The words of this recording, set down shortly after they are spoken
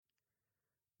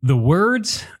The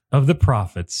words of the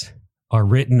prophets are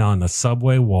written on the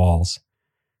subway walls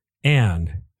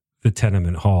and the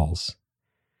tenement halls.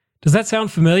 Does that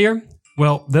sound familiar?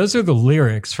 Well, those are the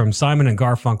lyrics from Simon and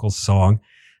Garfunkel's song,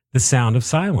 The Sound of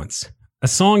Silence, a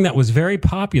song that was very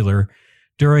popular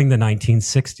during the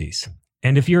 1960s.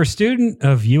 And if you're a student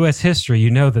of U.S. history,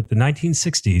 you know that the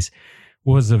 1960s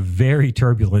was a very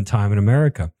turbulent time in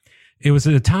America. It was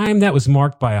at a time that was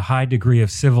marked by a high degree of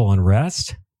civil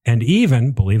unrest and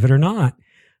even, believe it or not,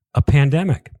 a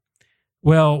pandemic.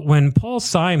 Well, when Paul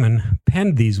Simon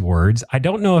penned these words, I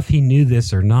don't know if he knew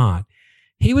this or not,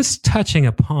 he was touching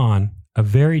upon a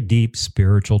very deep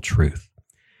spiritual truth.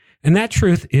 And that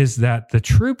truth is that the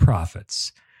true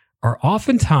prophets are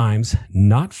oftentimes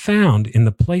not found in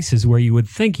the places where you would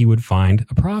think you would find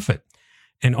a prophet.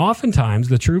 And oftentimes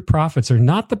the true prophets are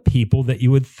not the people that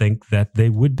you would think that they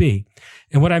would be.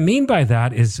 And what I mean by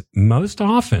that is most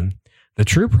often the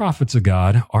true prophets of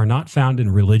God are not found in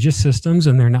religious systems,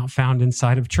 and they're not found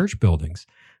inside of church buildings.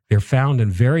 They're found in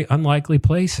very unlikely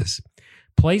places,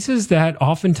 places that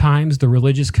oftentimes the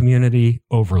religious community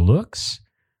overlooks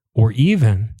or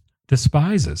even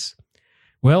despises.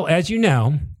 Well, as you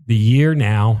know, the year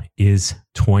now is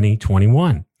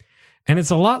 2021, and it's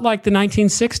a lot like the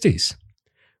 1960s.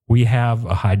 We have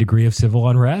a high degree of civil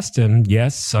unrest, and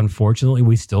yes, unfortunately,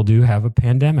 we still do have a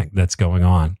pandemic that's going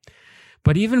on.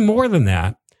 But even more than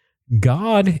that,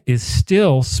 God is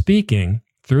still speaking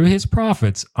through his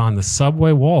prophets on the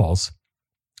subway walls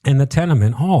and the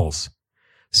tenement halls.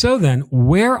 So then,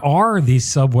 where are these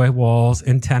subway walls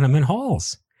and tenement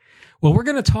halls? Well, we're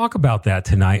going to talk about that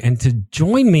tonight. And to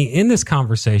join me in this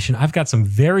conversation, I've got some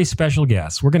very special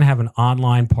guests. We're going to have an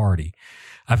online party.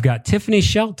 I've got Tiffany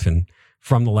Shelton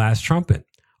from The Last Trumpet,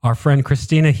 our friend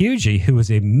Christina Hugie, who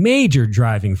is a major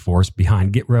driving force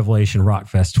behind Get Revelation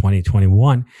Rockfest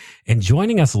 2021. And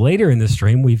joining us later in the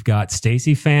stream, we've got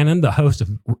Stacy Fannin, the host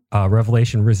of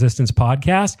Revelation Resistance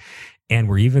podcast. And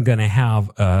we're even going to have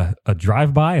a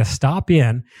drive-by, a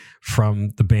stop-in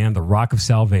from the band The Rock of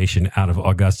Salvation out of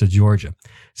Augusta, Georgia.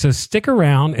 So stick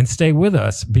around and stay with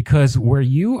us, because where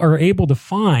you are able to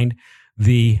find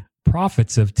the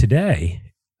prophets of today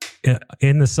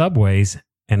in the subways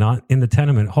and in the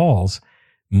tenement halls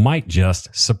might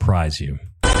just surprise you.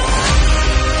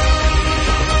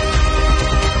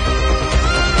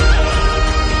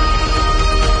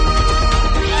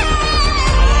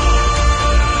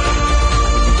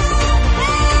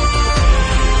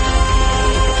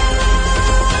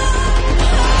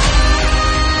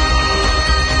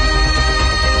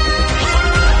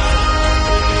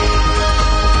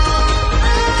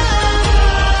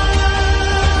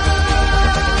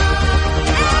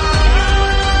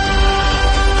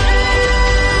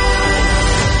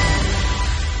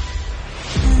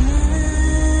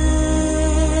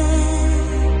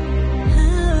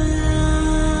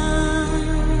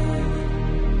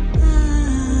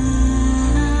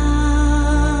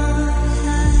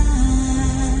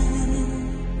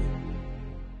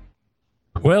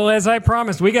 Well, as I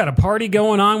promised, we got a party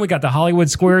going on. We got the Hollywood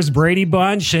Squares Brady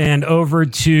Bunch, and over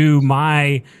to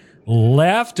my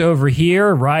left over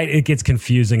here, right, it gets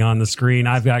confusing on the screen.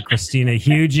 I've got Christina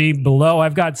Hugie. Below,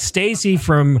 I've got Stacy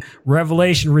from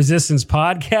Revelation Resistance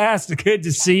Podcast. Good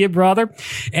to see you, brother.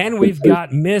 And we've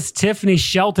got Miss Tiffany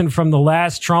Shelton from The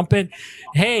Last Trumpet.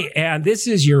 Hey, and this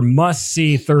is your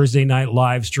must-see Thursday night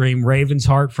live stream, Raven's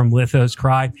Heart from Lithos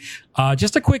Cry.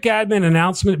 Just a quick admin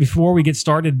announcement before we get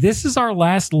started. This is our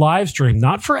last live stream,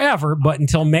 not forever, but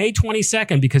until May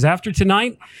 22nd, because after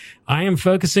tonight, I am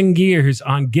focusing gears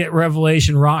on Get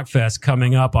Revelation Rockfest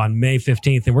coming up on May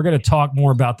 15th, and we're going to talk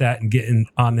more about that and get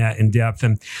on that in depth.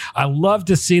 And I love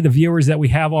to see the viewers that we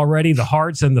have already, the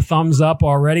hearts and the thumbs up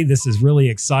already. This is really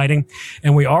exciting.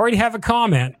 And we already have a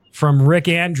comment from Rick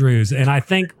Andrews, and I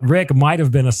think Rick might have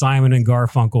been a Simon and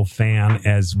Garfunkel fan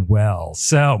as well.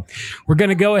 So we're going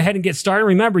to go ahead and get started.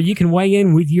 Remember, you can weigh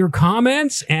in with your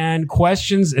comments and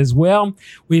questions as well.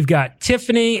 We've got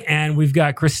Tiffany and we've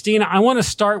got Christina. I want to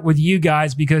start with you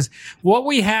guys, because what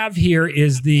we have here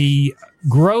is the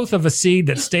growth of a seed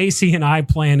that Stacy and I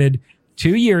planted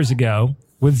 2 years ago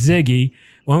with Ziggy,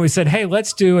 when we said, hey,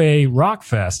 let's do a rock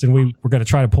fest. And we were going to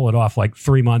try to pull it off like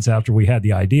 3 months after we had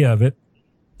the idea of it.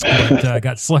 But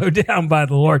got slowed down by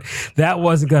the Lord. That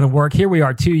wasn't going to work. Here we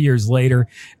are 2 years later,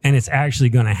 and it's actually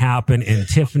going to happen. And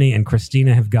Tiffany and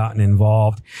Christina have gotten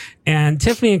involved. And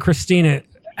Tiffany and Christina,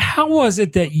 how was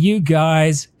it that you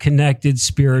guys connected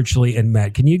spiritually and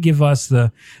met? Can you give us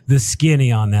the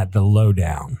skinny on that, the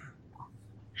lowdown?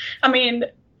 I mean,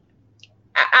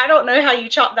 I don't know how you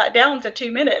chop that down to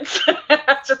 2 minutes.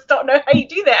 I just don't know how you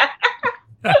do that.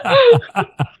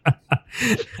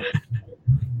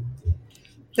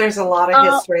 There's a lot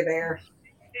of history there.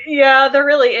 Yeah, there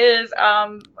really is.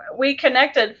 We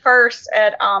connected first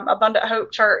at Abundant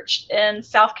Hope Church in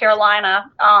South Carolina.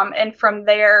 And from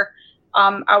there,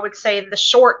 I would say the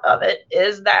short of it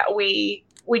is that we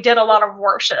did a lot of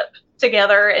worship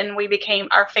together, and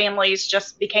our families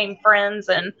just became friends.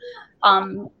 And,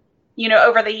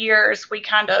 over the years, we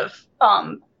kind of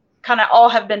all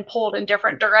have been pulled in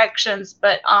different directions,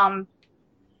 but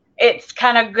it's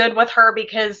kind of good with her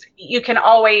because you can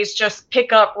always just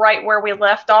pick up right where we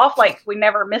left off. Like, we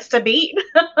never missed a beat.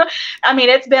 I mean,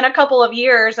 it's been a couple of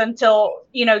years until,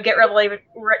 Get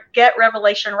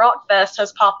Revelation Rock Fest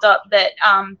has popped up that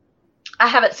I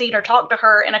haven't seen or talked to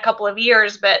her in a couple of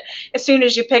years, but as soon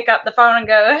as you pick up the phone and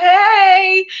go,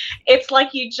 hey, it's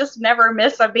like you just never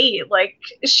miss a beat. Like,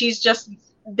 she's just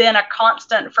been a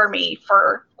constant for me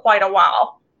for quite a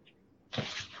while.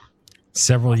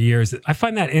 Several years. I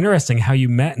find that interesting how you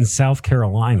met in South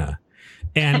Carolina.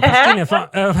 And Christina,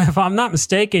 if I'm not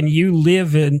mistaken, you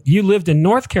lived in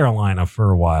North Carolina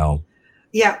for a while.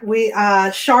 Yeah, we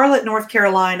Charlotte, North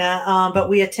Carolina, but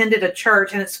we attended a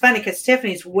church, and it's funny because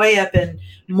Tiffany's way up in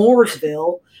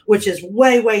Mooresville, which is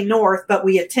way, way north, but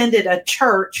we attended a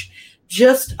church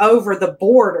just over the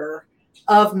border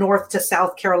of North to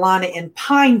South Carolina in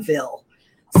Pineville.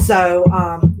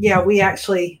 So, we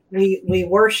actually, we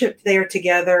worshiped there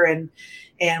together and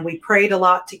we prayed a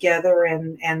lot together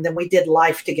and then we did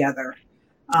life together.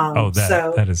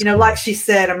 That is cool. Like she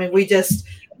said, I mean,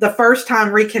 the first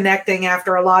time reconnecting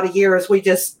after a lot of years, we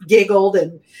just giggled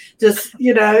and I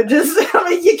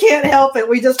mean, you can't help it.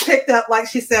 We just picked up, like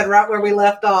she said, right where we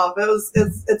left off.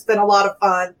 It's been a lot of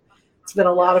fun. It's been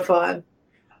a lot of fun.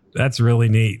 That's really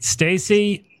neat.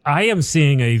 Stacy, I am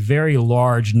seeing a very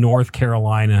large North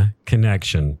Carolina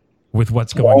connection with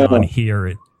what's going on here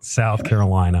in South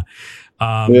Carolina.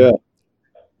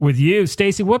 With you,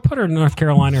 Stacy, what part of North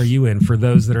Carolina are you in for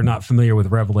those that are not familiar with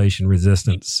Revelation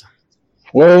Resistance?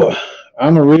 Well,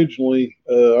 I'm originally,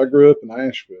 I grew up in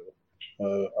Asheville.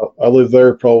 I lived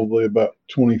there probably about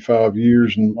 25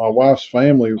 years, and my wife's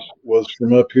family was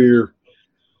from up here.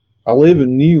 I live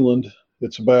in Newland.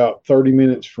 It's about 30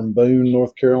 minutes from Boone,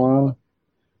 North Carolina.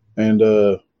 And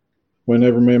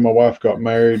whenever me and my wife got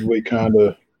married, we kind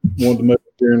of wanted to move up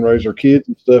here and raise our kids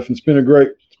and stuff. And it's been a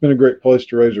great place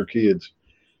to raise our kids.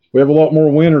 We have a lot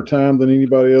more winter time than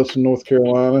anybody else in North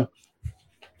Carolina.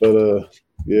 But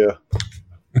yeah.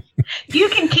 You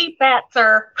can keep that,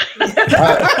 sir.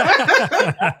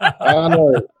 I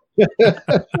know.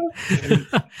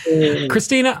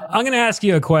 Christina, I'm going to ask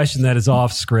you a question that is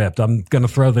off script. I'm going to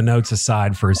throw the notes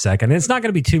aside for a second. It's not going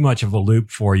to be too much of a loop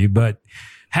for you, but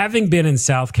having been in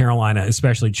South Carolina,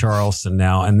 especially Charleston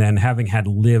now, and then having had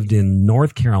lived in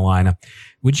North Carolina,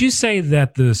 would you say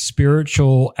that the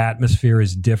spiritual atmosphere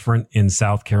is different in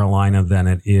South Carolina than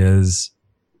it is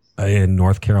in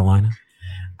North Carolina?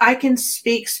 I can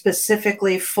speak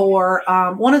specifically for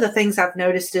one of the things I've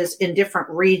noticed is in different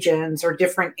regions or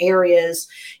different areas,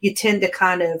 you tend to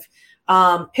kind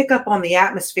of pick up on the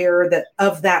atmosphere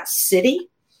of that city.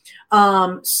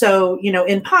 So,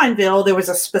 in Pineville, there was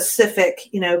a specific,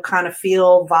 kind of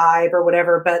feel, vibe or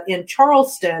whatever. But in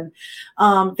Charleston,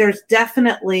 there's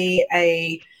definitely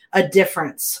a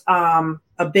difference,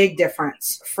 a big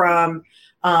difference from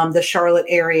the Charlotte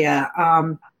area.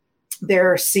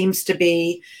 There seems to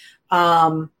be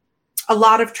a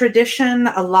lot of tradition,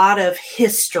 a lot of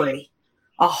history,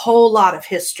 a whole lot of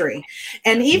history.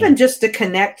 And even just to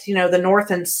connect, the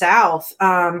North and South,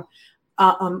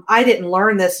 I didn't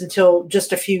learn this until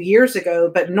just a few years ago,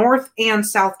 but North and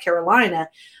South Carolina,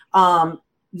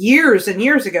 years and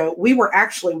years ago, we were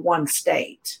actually one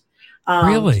state.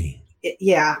 Really?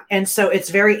 Yeah. And so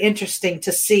it's very interesting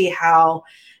to see how,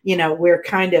 we're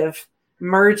kind of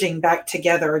merging back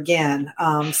together again.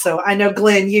 So I know,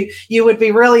 Glenn, you would be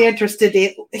really interested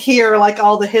to hear like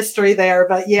all the history there,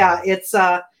 but yeah, it's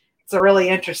a really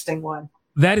interesting one.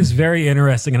 That is very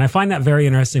interesting. And I find that very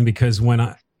interesting because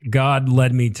when God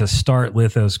led me to start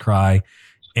Lithos Cry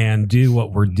and do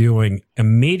what we're doing,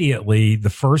 immediately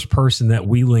the first person that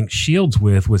we linked shields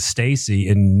with was Stacy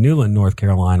in Newland, North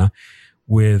Carolina,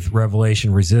 with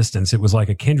Revelation Resistance. It was like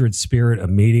a kindred spirit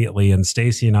immediately. And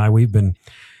Stacy and I, we've been,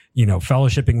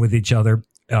 fellowshipping with each other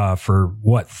for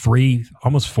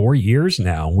almost 4 years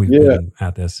now. We've been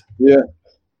at this. Yeah.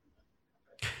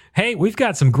 Hey, we've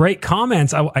got some great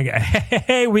comments.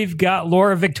 Hey, we've got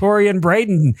Laura, Victoria, and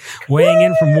Braden weighing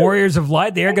in from Warriors of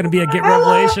Light. They're going to be at Get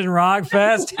Revelation Rock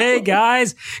Fest. Hey,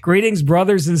 guys. Greetings,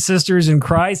 brothers and sisters in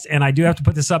Christ. And I do have to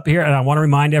put this up here, and I want to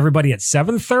remind everybody at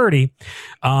 7:30,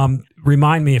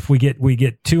 remind me if we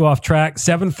get too off track.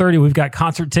 7:30, we've got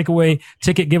concert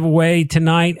ticket giveaway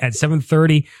tonight at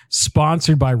 7:30,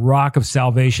 sponsored by Rock of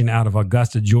Salvation out of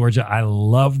Augusta, Georgia. I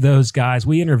love those guys.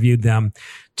 We interviewed them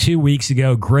 2 weeks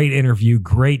ago. Great interview,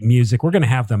 great music. We're going to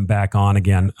have them back on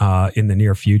again in the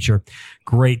near future.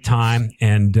 Great time,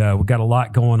 and we've got a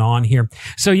lot going on here.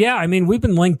 So yeah, I mean, we've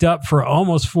been linked up for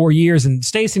almost 4 years, and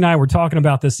Stacy and I were talking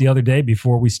about this the other day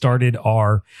before we started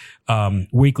our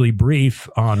weekly brief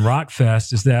on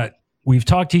Rockfest, is that we've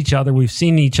talked to each other, we've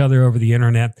seen each other over the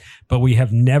internet, but we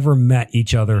have never met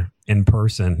each other in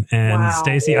person. And wow.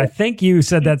 Stacy, I think you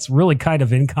said that's really kind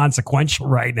of inconsequential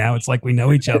right now. It's like we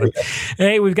know each other.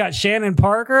 Hey, we've got Shannon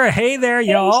Parker. Hey there,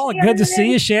 y'all. Good to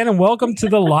see you, Shannon. Welcome to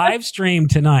the live stream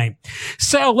tonight.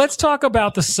 So let's talk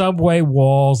about the subway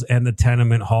walls and the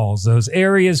tenement halls, those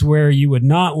areas where you would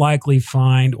not likely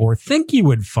find or think you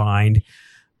would find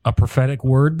a prophetic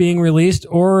word being released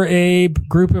or a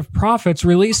group of prophets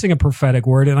releasing a prophetic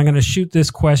word. And I'm going to shoot this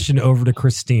question over to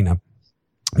Christina,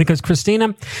 because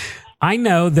Christina, I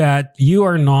know that you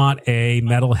are not a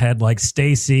metalhead like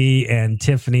Stacy and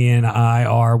Tiffany and I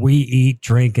are. We eat,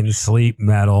 drink, and sleep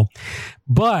metal.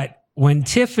 But when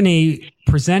Tiffany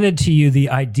presented to you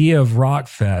the idea of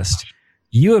Rockfest,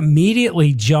 you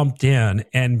immediately jumped in.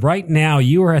 And right now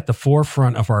you are at the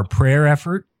forefront of our prayer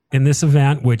effort in this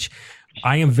event, which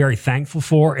I am very thankful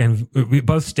for. And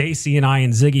both Stacy and I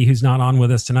and Ziggy, who's not on with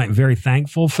us tonight, very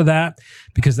thankful for that,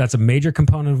 because that's a major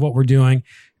component of what we're doing.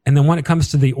 And then when it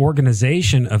comes to the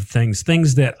organization of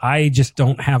things that I just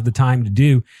don't have the time to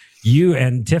do, you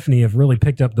and Tiffany have really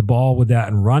picked up the ball with that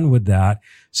and run with that.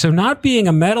 So not being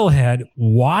a metalhead,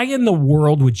 why in the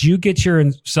world would you get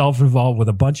yourself involved with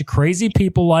a bunch of crazy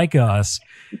people like us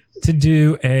to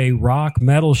do a rock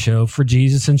metal show for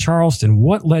Jesus in Charleston?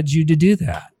 What led you to do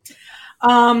that?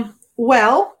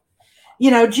 Well,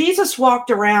 Jesus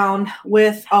walked around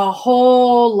with a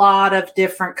whole lot of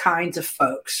different kinds of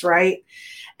folks, right?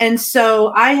 And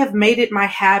so I have made it my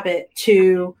habit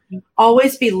to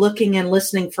always be looking and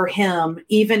listening for him,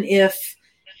 even if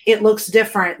it looks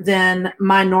different than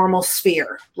my normal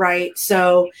sphere, right?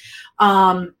 So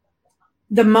the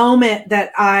moment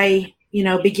that I,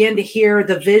 begin to hear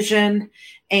the vision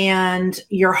and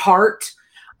your heart,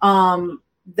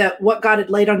 that what God had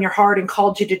laid on your heart and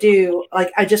called you to do,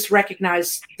 like I just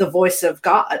recognize the voice of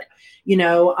God.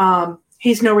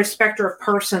 He's no respecter of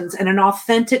persons, and an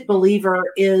authentic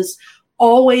believer is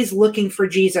always looking for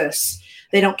Jesus.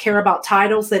 They don't care about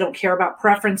titles. They don't care about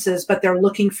preferences, but they're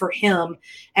looking for him.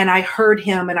 And I heard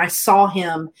him and I saw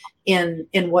him in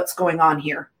what's going on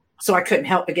here. So I couldn't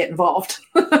help but get involved.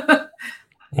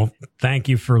 Well, thank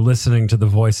you for listening to the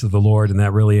voice of the Lord. And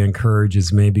that really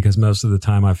encourages me, because most of the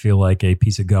time I feel like a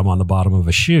piece of gum on the bottom of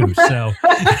a shoe. So,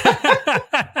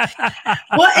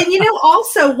 well, and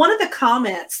also one of the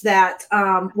comments that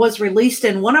was released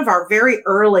in one of our very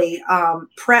early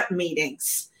prep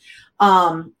meetings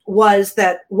was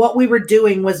that what we were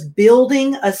doing was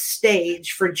building a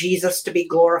stage for Jesus to be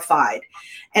glorified.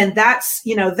 And that's,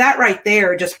 that right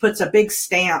there just puts a big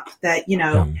stamp that,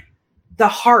 the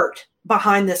heart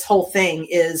behind this whole thing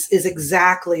is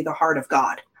exactly the heart of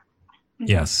God.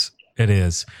 Yes, it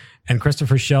is. And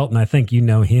Christopher Shelton, I think you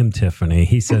know him, Tiffany.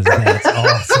 He says that's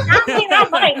awesome. I think I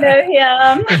might know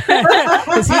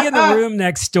him. Is he in the room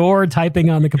next door typing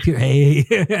on the computer? Hey.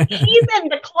 He's in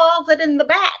the closet in the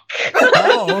back.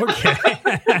 Oh, okay.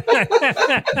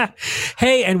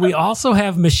 Hey, and we also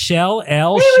have Michelle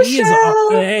L. She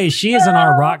is in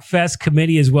our Rockfest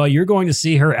committee as well. You're going to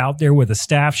see her out there with a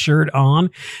staff shirt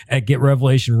on at Get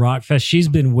Revelation Rockfest. She's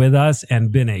been with us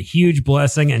and been a huge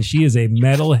blessing, and she is a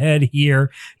metalhead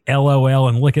here. LOL,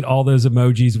 and look at all those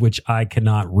emojis, which I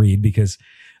cannot read because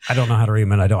I don't know how to read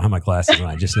them and I don't have my glasses and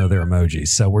I just know they're emojis.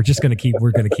 So we're going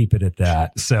to keep it at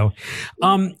that. So,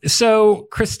 so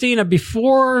Christina,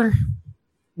 before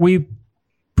we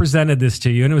presented this to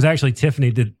you, and it was actually Tiffany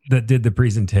that did the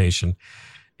presentation,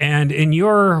 and in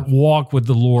your walk with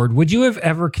the Lord, would you have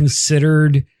ever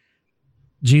considered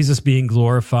Jesus being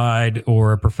glorified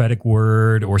or a prophetic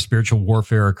word or spiritual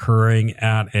warfare occurring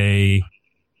at a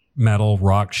metal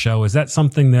rock show? Is that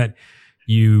something that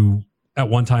you at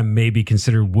one time maybe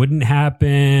considered wouldn't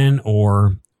happen,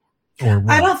 or what?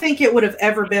 I don't think it would have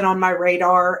ever been on my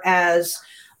radar as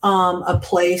a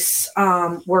place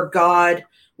where God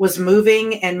was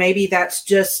moving, and maybe that's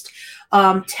just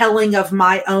telling of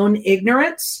my own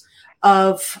ignorance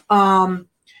of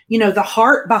the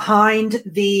heart behind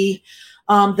the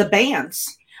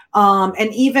bands,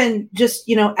 and even just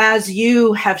as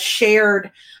you have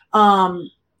shared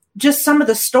just some of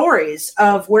the stories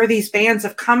of where these bands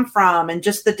have come from, and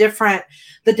just the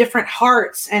different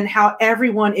hearts, and how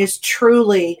everyone is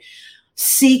truly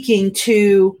seeking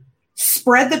to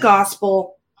spread the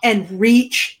gospel and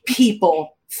reach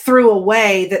people through a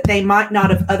way that they might not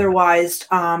have otherwise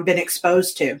been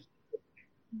exposed to.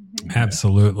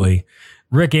 Absolutely.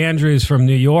 Rick Andrews from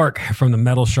New York, from the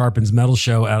Metal Sharpens Metal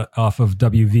show off of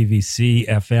WVVC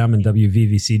FM and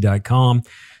WVVC.com,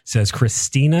 says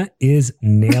Christina is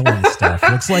nailing stuff.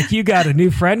 Looks like you got a new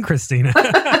friend, Christina.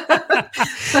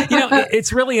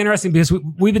 It's really interesting because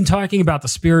we've been talking about the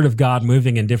Spirit of God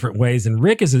moving in different ways. And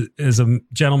Rick is a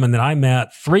gentleman that I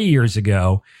met 3 years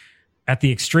ago at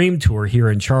the Extreme Tour here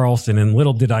in Charleston. And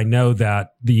little did I know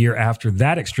that the year after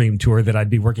that Extreme Tour that I'd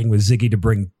be working with Ziggy to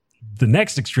bring the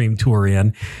next Extreme Tour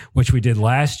in, which we did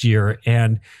last year.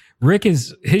 And Rick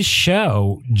his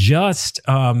show just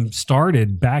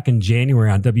started back in January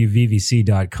on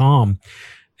WVVC.com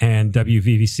and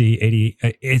WVVC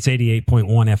it's 88.1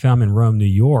 FM in Rome, New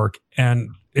York.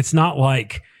 And it's not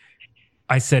like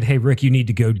I said, hey, Rick, you need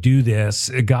to go do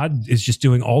this. God is just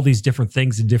doing all these different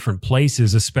things in different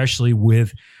places, especially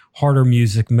with harder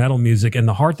music, metal music, and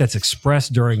the heart that's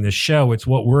expressed during the show. It's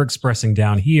what we're expressing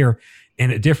down here in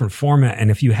a different format.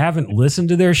 And if you haven't listened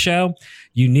to their show,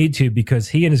 you need to, because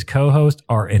he and his co-host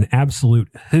are an absolute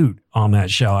hoot on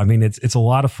that show. I mean, it's a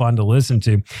lot of fun to listen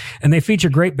to, and they feature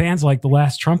great bands like The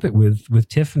Last Trumpet with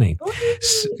Tiffany.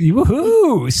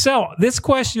 Woohoo! So this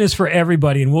question is for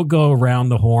everybody, and we'll go around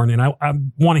the horn, and I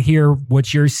want to hear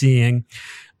what you're seeing.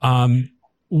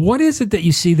 What is it that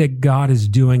you see that God is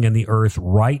doing in the earth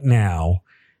right now?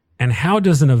 And how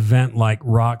does an event like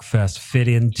Rockfest fit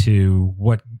into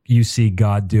what you see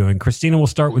God doing? Christina, we'll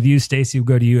start with you. Stacy will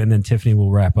go to you, and then Tiffany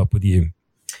will wrap up with you.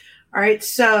 All right.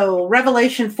 So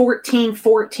Revelation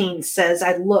 14:14 says,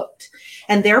 I looked,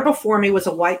 and there before me was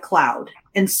a white cloud,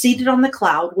 and seated on the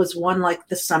cloud was one like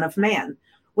the Son of Man,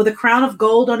 with a crown of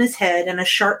gold on his head and a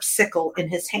sharp sickle in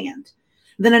his hand.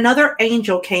 Then another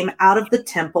angel came out of the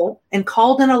temple and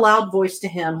called in a loud voice to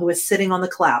him who was sitting on the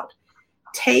cloud,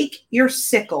 take your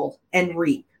sickle and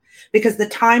reap, because the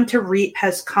time to reap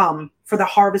has come, for the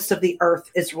harvest of the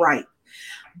earth is ripe.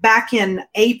 Back in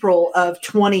April of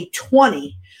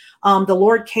 2020, the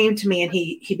Lord came to me, and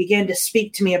he began to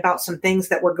speak to me about some things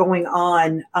that were going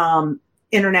on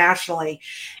internationally.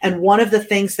 And one of the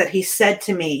things that he said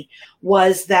to me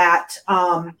was that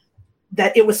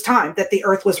that it was time, that the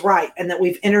earth was ripe, and that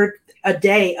we've entered a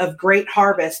day of great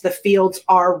harvest. The fields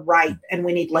are ripe, and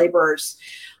we need laborers.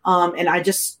 And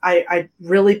I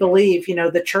really believe,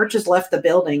 the church has left the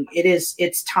building.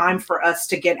 It's time for us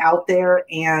to get out there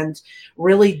and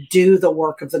really do the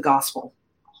work of the gospel.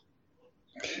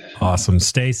 Awesome.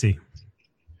 Stacy.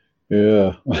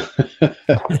 Yeah.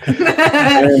 That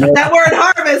word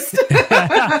harvest.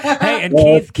 Hey, and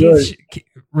Keith,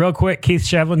 real quick, Keith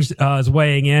Shevlin is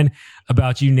weighing in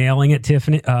about you nailing it,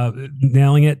 Tiffany,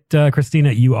 nailing it,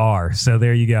 Christina. You are. So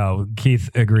there you go. Keith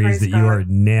agrees Praise that God. you are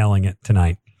nailing it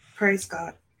tonight. Praise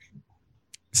God.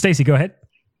 Stacy, go ahead.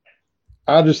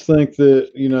 I just think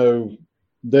that,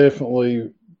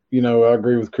 definitely, I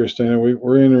agree with Christina.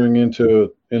 We're entering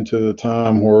into the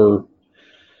time where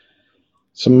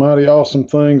some mighty awesome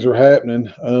things are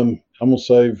happening. I'm gonna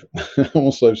save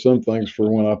some things for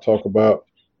when I talk about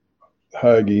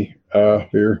Hagee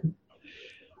here.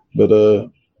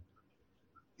 But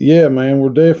yeah, man, we're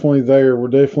definitely there. We're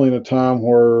definitely in a time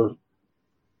where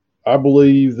I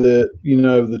believe that,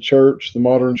 the church, the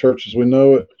modern church as we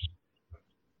know it,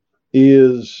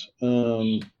 is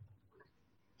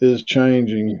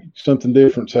changing. Something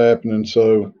different's happening.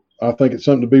 So I think it's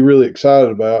something to be really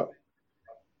excited about,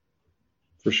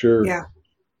 for sure.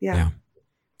 Yeah.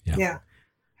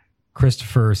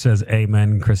 Christopher says,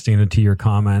 amen, Christina, to your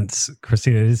comments.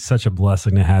 Christina, it is such a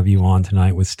blessing to have you on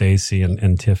tonight with Stacy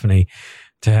and Tiffany,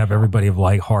 to have everybody of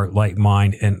light heart, light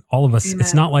mind, and all of us. Amen.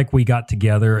 It's not like we got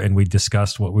together and we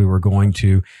discussed what we were going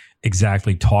to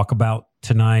exactly talk about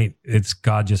tonight. It's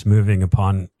God just moving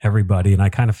upon everybody. And I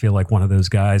kind of feel like one of those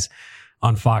guys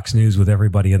on Fox News with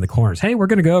everybody in the corners. Hey, we're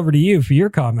going to go over to you for your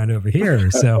comment over here.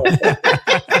 So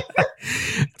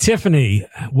Tiffany,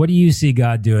 what do you see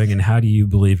God doing, and how do you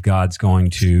believe God's going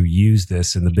to use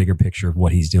this in the bigger picture of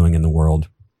what he's doing in the world?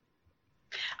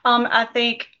 I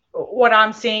think what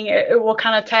I'm seeing, it will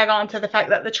kind of tag on to the fact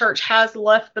that the church has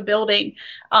left the building,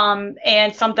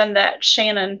 and something that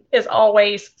Shannon is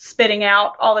always spitting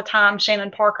out all the time,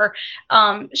 Shannon Parker.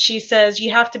 She says,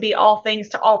 you have to be all things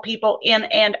to all people in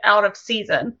and out of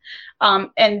season.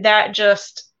 And that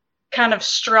just kind of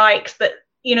strikes that,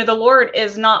 the Lord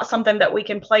is not something that we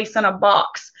can place in a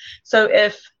box. So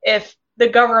if the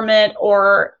government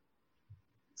or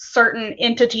certain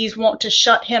entities want to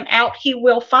shut him out, he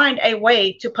will find a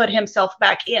way to put himself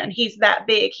back in. He's that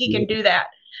big. He can do that.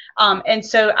 And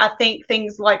so I think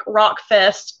things like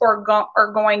Rockfest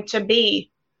are going to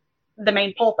be the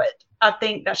main pulpit. I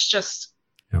think that's just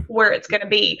where it's going to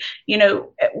be. You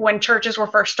know, when churches were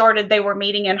first started, they were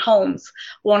meeting in homes.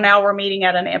 Well, now we're meeting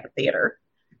at an amphitheater.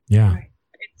 Yeah.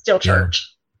 It's still church. Yeah.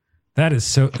 That is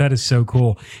so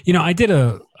cool. You know,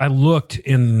 I looked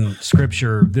in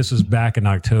scripture, this was back in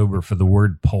October, for the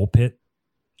word pulpit.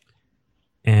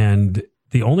 And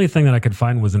the only thing that I could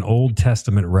find was an Old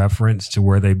Testament reference to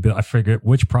where they built, I forget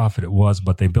which prophet it was,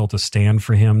 but they built a stand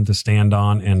for him to stand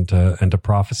on and to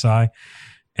prophesy.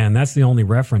 And that's the only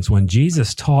reference. When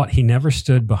Jesus taught, he never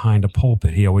stood behind a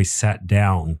pulpit. He always sat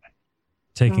down,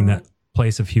 taking that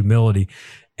place of humility.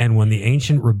 And when the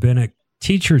ancient rabbinic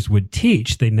teachers would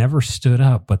teach, they never stood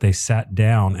up, but they sat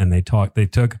down and they talked. They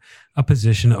took a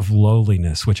position of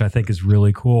lowliness, which I think is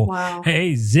really cool. Wow.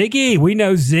 Hey, Ziggy, we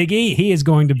know Ziggy. He is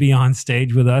going to be on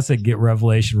stage with us at Get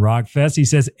Revelation Rockfest. He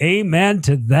says, amen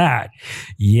to that.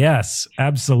 Yes,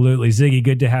 absolutely. Ziggy,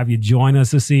 good to have you join us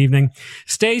this evening.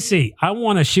 Stacy, I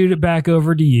want to shoot it back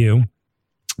over to you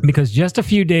because just a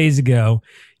few days ago,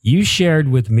 you shared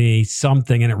with me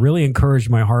something, and it really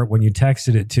encouraged my heart when you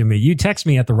texted it to me. You text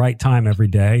me at the right time every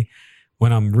day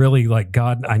when I'm really like,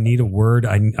 God, I need a word.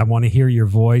 I want to hear your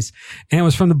voice. And it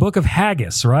was from the book of Haggai,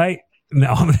 right?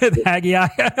 No, Haggai.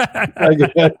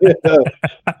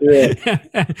 Yeah.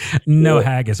 No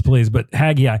Haggai, please, but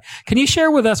Haggai. Can you share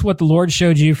with us what the Lord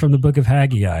showed you from the book of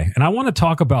Haggai? And I want to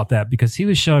talk about that because he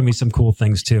was showing me some cool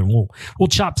things too. And we'll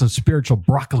chop some spiritual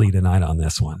broccoli tonight on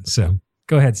this one. So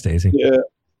go ahead, Stacy. Yeah.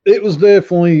 It was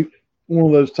definitely one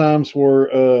of those times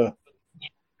where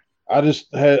I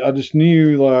just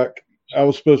knew like I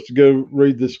was supposed to go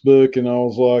read this book, and I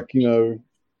was like, you know,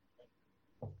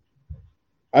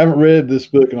 I haven't read this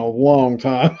book in a long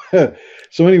time.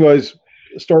 So anyways,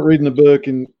 start reading the book,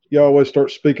 and you always start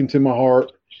speaking to my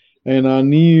heart. And I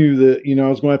knew that, you know, I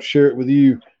was going to have to share it with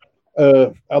you.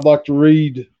 I'd like to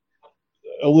read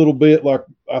a little bit, like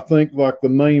I think like the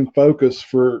main focus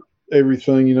for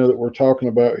everything, you know, that we're talking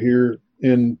about here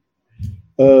in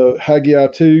Haggai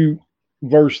 2,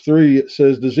 verse 3. It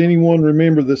says, does anyone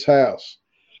remember this house,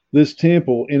 this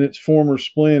temple in its former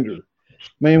splendor?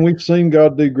 Man, we've seen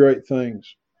God do great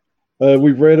things.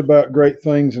 We've read about great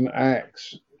things in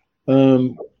Acts.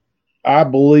 I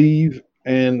believe,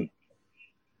 and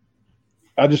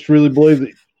I just really believe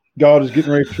that God is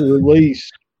getting ready to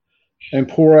release and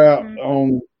pour out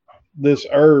on this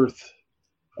earth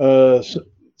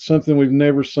something we've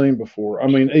never seen before. I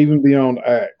mean, even beyond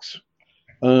Acts.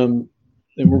 And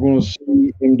we're going to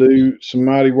see him do some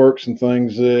mighty works and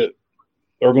things that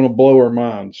are going to blow our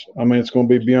minds. I mean, it's going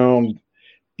to be beyond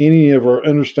any of our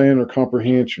understanding or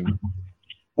comprehension.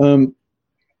 In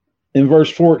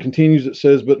verse 4, it continues, it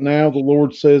says, but now the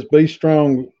Lord says, be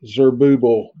strong,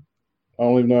 Zerubbabel. I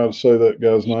don't even know how to say that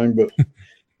guy's name, but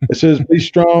it says, be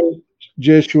strong,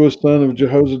 Jeshua, son of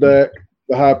Jehozadak,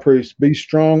 the high priest. Be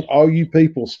strong, all you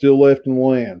people still left in the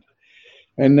land.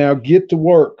 And now get to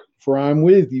work, for I am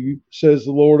with you, says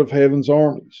the Lord of heaven's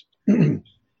armies.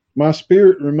 My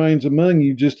spirit remains among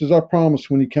you, just as I promised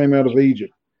when you came out of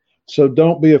Egypt. So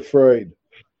don't be afraid.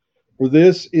 For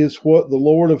this is what the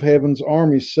Lord of heaven's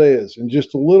armies says. In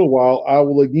just a little while, I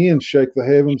will again shake the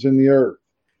heavens and the earth,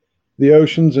 the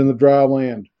oceans and the dry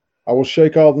land. I will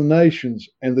shake all the nations,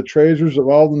 and the treasures of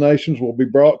all the nations will be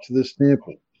brought to this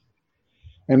temple.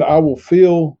 And I will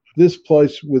fill this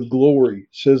place with glory,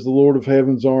 says the Lord of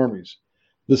heaven's armies.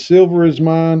 The silver is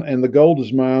mine, and the gold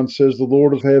is mine, says the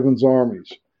Lord of heaven's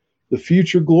armies. The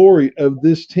future glory of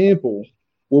this temple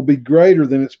will be greater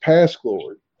than its past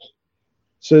glory,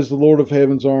 says the Lord of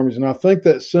heaven's armies. And I think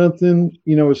that's something,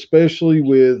 you know, especially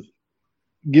with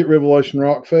Get Revelation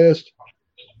Rockfest.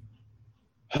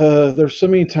 There's so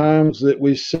many times that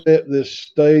we set this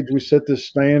stage, we set this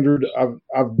standard.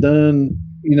 I've done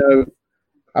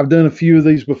a few of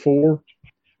these before.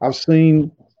 I've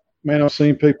seen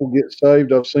people get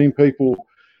saved. I've seen people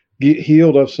get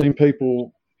healed. I've seen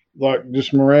people like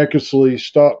just miraculously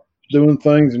stop doing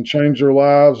things and change their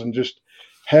lives and just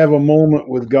have a moment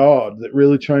with God that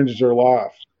really changes their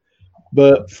life.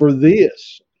 But for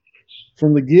this,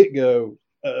 from the get-go,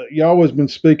 Yahweh's been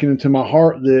speaking into my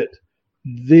heart that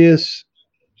this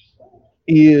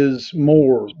is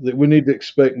more, that we need to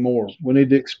expect more. We need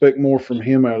to expect more from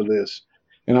him out of this.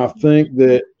 And I think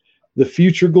that the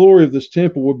future glory of this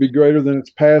temple will be greater than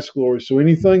its past glory. So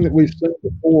anything that we've seen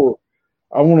before,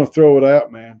 I want to throw it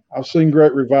out, man. I've seen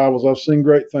great revivals. I've seen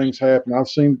great things happen. I've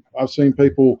seen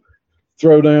people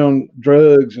throw down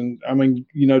drugs and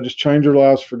just change their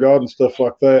lives for God and stuff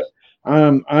like that.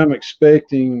 I'm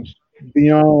expecting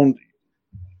beyond.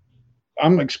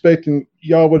 I'm expecting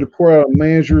Yahweh to pour out a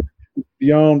measure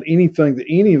beyond anything that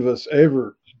any of us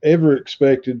ever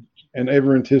expected and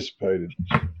ever anticipated.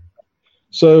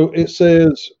 So it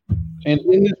says, and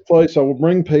in this place I will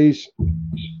bring peace.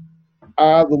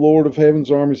 I, the Lord of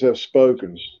heaven's armies, have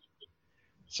spoken.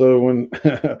 So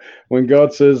when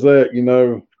God says that, you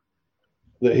know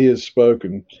that he has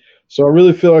spoken. So I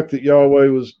really feel like that Yahweh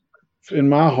was, in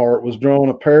my heart, was drawing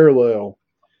a parallel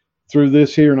through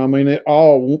this here. And I mean, it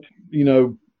all,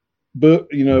 book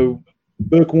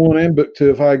 1 and book 2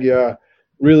 of Haggai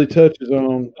really touches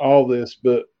on all this,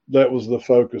 but that was the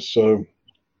focus. So,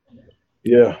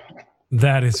 yeah.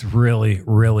 That is really,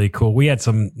 really cool. We had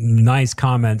some nice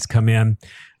comments come in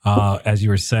as you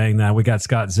were saying that. We got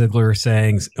Scott Ziegler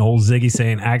saying, old Ziggy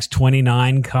saying, Acts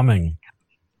 29 coming.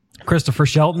 Christopher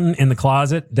Shelton in the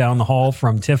closet down the hall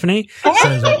from Tiffany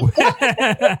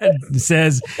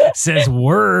says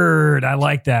word. I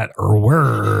like that. Or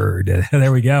word.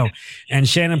 There we go. And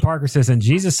Shannon Parker says, and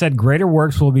Jesus said, greater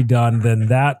works will be done than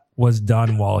that was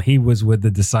done while he was with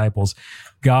the disciples.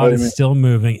 God is still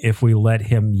moving if we let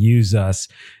him use us.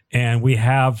 And we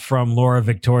have from Laura,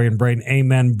 Victoria, and Braden,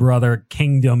 amen, brother,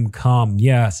 kingdom come.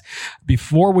 Yes.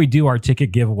 Before we do our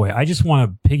ticket giveaway, I just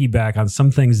want to piggyback on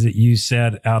some things that you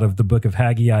said out of the book of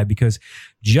Haggai, because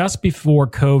just before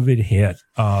COVID hit,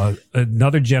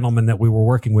 another gentleman that we were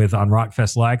working with on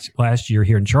Rockfest last year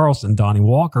here in Charleston, Donnie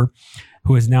Walker,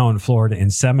 who is now in Florida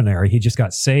in seminary. He just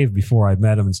got saved before I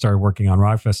met him and started working on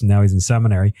Rockfest, and now he's in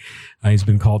seminary. He's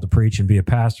been called to preach and be a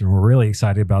pastor, and we're really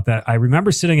excited about that. I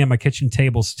remember sitting at my kitchen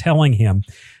tables telling him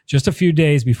just a few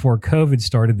days before COVID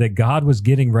started that God was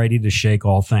getting ready to shake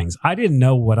all things. I didn't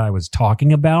know what I was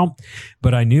talking about,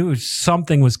 but I knew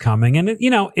something was coming. And,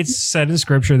 it's said in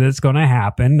scripture that it's going to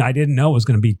happen. I didn't know it was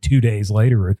going to be 2 days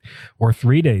later or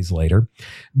 3 days later.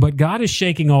 But God is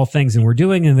shaking all things, and we're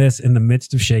doing this in the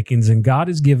midst of shakings, and God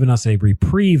has given us a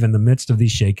reprieve in the midst of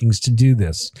these shakings to do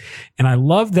this. And I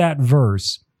love that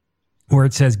verse where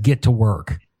it says, get to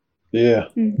work. Yeah.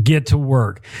 Get to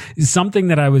work. Something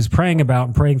that I was praying about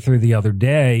and praying through the other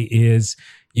day is,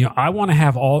 I want to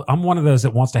have I'm one of those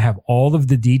that wants to have all of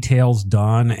the details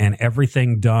done and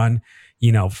everything done,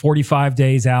 45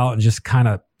 days out and just kind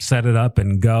of set it up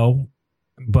and go.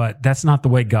 But that's not the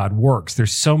way God works.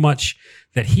 There's so much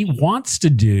that he wants to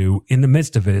do in the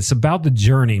midst of it. It's about the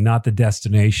journey, not the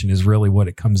destination, is really what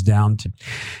it comes down to.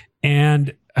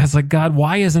 And I was like, God,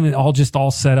 why isn't it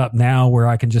all set up now where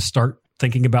I can just start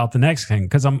thinking about the next thing?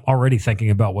 Because I'm already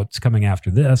thinking about what's coming after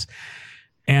this.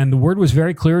 And the word was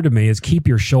very clear to me, is keep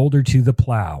your shoulder to the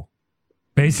plow.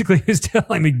 Basically, he's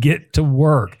telling me, get to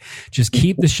work. Just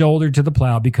keep the shoulder to the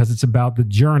plow, because it's about the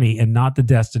journey and not the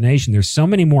destination. There's so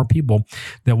many more people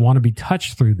that want to be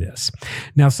touched through this.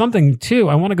 Now, something too,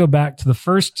 I want to go back to the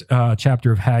first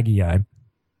chapter of Haggai.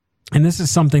 And this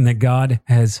is something that God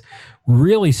has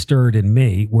really stirred in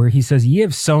me, where he says, ye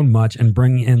have sown much and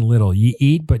bring in little. Ye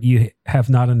eat, but ye have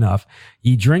not enough.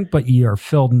 Ye drink, but ye are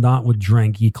filled not with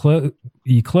drink. Ye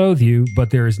clothe you, but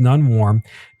there is none warm.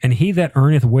 And he that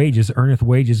earneth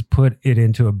wages, put it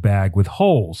into a bag with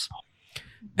holes.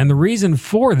 And the reason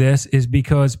for this is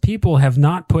because people have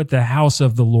not put the house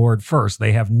of the Lord first.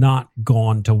 They have not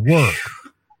gone to work.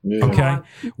 Yeah. Okay.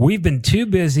 We've been too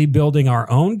busy building our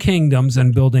own kingdoms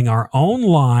and building our own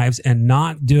lives and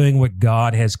not doing what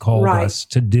God has called us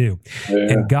to do. Yeah.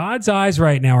 And God's eyes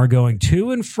right now are going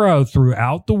to and fro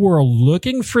throughout the world,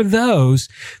 looking for those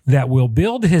that will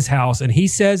build his house. And he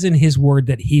says in his word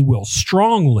that he will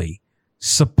strongly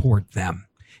support them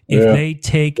if they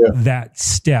take that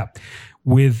step.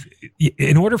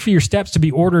 In order for your steps to be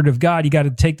ordered of God, you got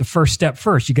to take the first step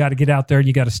first. You got to get out there and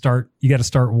you got to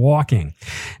start walking.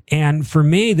 And for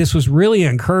me, this was really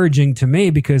encouraging to me,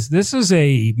 because this is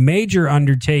a major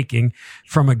undertaking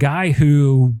from a guy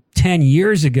who 10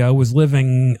 years ago was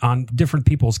living on different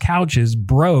people's couches,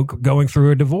 broke, going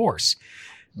through a divorce.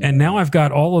 And now I've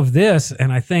got all of this.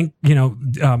 And I think,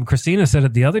 Christina said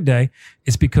it the other day,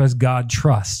 it's because God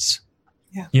trusts.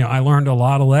 Yeah. I learned a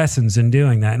lot of lessons in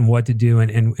doing that, and what to do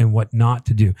and what not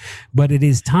to do. But it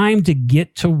is time to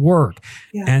get to work.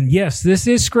 Yeah. And yes, this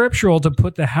is scriptural to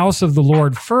put the house of the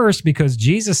Lord first, because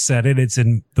Jesus said it. It's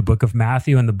in the book of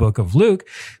Matthew and the book of Luke.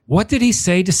 What did he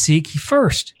say to seek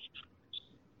first?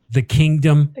 The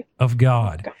kingdom of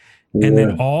God. Yeah. And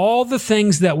then all the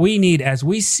things that we need as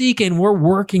we seek and we're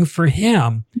working for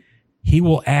him, he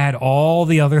will add all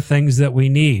the other things that we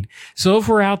need. So if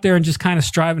we're out there and just kind of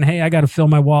striving, hey, I got to fill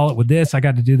my wallet with this, I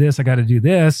got to do this, I got to do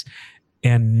this,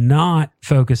 and not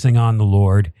focusing on the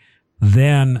Lord,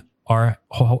 then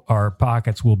our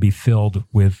pockets will be filled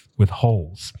with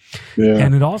holes. Yeah.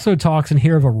 And it also talks in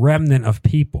here of a remnant of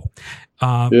people.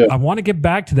 I want to get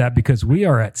back to that because we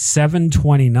are at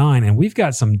 7:29 and we've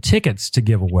got some tickets to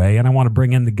give away. And I want to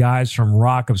bring in the guys from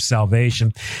Rock of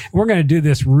Salvation. We're going to do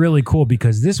this really cool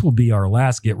because this will be our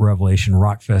last Get Revelation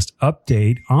Rockfest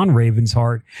update on Raven's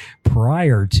Heart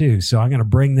prior to. So I'm going to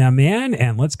bring them in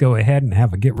and let's go ahead and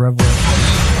have a Get Revelation.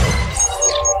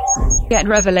 Get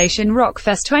Revelation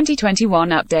Rockfest 2021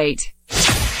 update.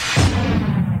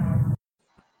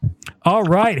 All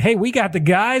right. Hey, we got the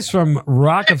guys from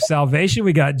Rock of Salvation.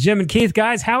 We got Jim and Keith.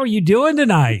 Guys, how are you doing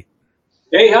tonight?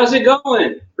 Hey, how's it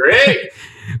going? Great.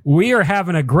 We are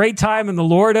having a great time in the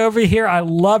Lord over here. I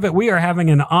love it. We are having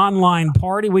an online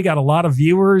party. We got a lot of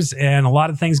viewers and a lot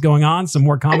of things going on, some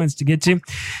more comments to get to.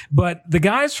 But the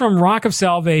guys from Rock of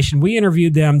Salvation, we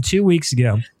interviewed them 2 weeks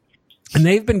ago, and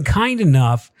they've been kind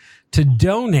enough to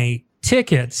donate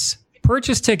tickets,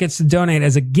 purchase tickets to donate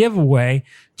as a giveaway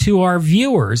to our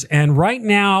viewers. And right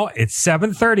now it's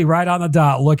 7:30 right on the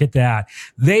dot. Look at that.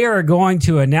 They are going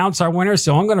to announce our winner.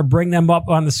 So I'm going to bring them up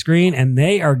on the screen and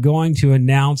they are going to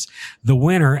announce the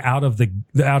winner out of the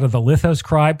Lithos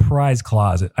Cry prize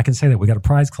closet. I can say that we got a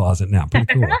prize closet now. Pretty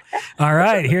cool. All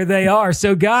right, here they are.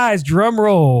 So guys, drum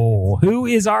roll. Who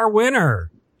is our winner?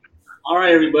 All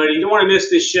right, everybody. You don't want to miss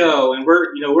this show, and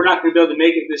we're not going to be able to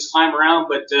make it this time around,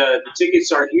 but the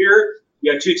tickets are here. We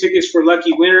have 2 tickets for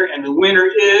lucky winner, and the winner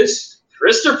is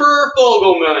Christopher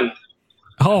Fogelman.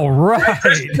 All right.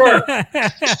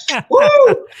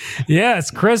 Woo! Yes,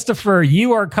 Christopher,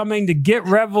 you are coming to Get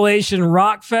Revelation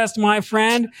Rockfest, my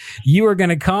friend. You are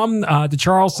going to come to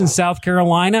Charleston, South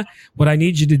Carolina. What I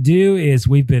need you to do is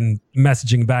we've been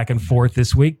messaging back and forth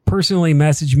this week. Personally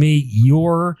message me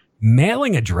your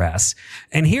mailing address.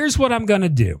 And here's what I'm going to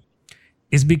do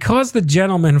is because the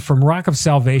gentlemen from Rock of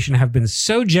Salvation have been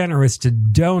so generous to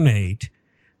donate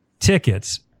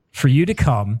tickets for you to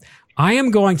come, I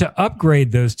am going to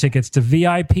upgrade those tickets to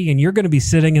VIP and you're going to be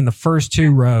sitting in the first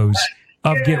 2 rows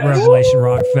of Get Revelation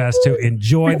Rockfest to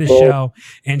enjoy the show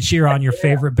and cheer on your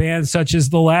favorite bands such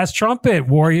as The Last Trumpet,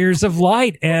 Warriors of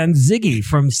Light, and Ziggy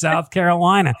from South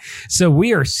Carolina. So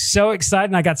we are so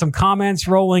excited. And I got some comments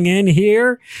rolling in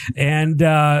here. And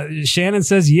Shannon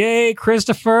says, yay,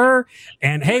 Christopher.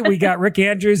 And hey, we got Rick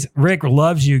Andrews. Rick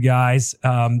loves you guys.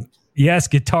 Yes,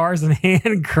 guitars in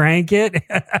hand, crank it.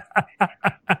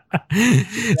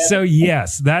 So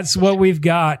yes, that's what we've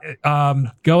got.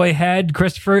 Go ahead,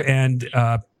 Christopher, and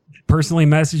personally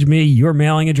message me your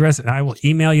mailing address and I will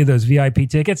email you those VIP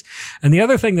tickets. And the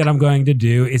other thing that I'm going to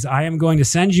do is I am going to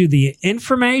send you the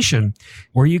information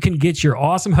where you can get your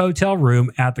awesome hotel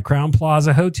room at the Crown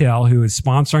Plaza Hotel, who is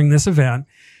sponsoring this event.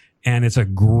 And it's a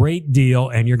great deal,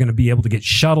 and you're going to be able to get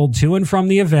shuttled to and from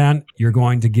the event. You're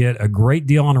going to get a great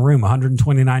deal on a room,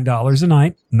 $129 a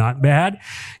night. Not bad.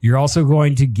 You're also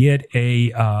going to get a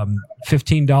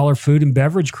 $15 food and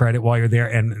beverage credit while you're there,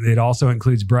 and it also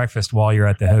includes breakfast while you're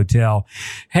at the hotel.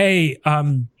 Hey,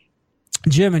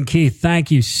 Jim and Keith,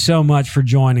 thank you so much for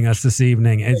joining us this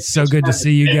evening. It's so good to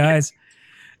see you guys.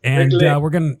 And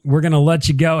we're gonna let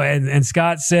you go. And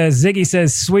Scott says, Ziggy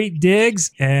says, sweet digs,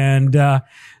 and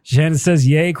Shannon says,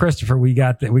 yay, Christopher. We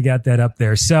got that up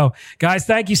there. So guys,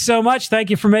 thank you so much.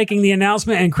 Thank you for making the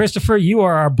announcement. And Christopher, you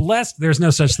are our blessed. There's no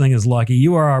such thing as lucky.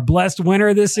 You are our blessed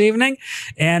winner this evening.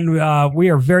 And we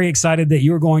are very excited that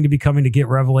you're going to be coming to Get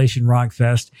Revelation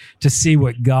Rockfest to see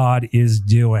what God is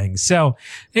doing. So,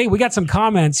 hey, we got some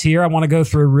comments here I want to go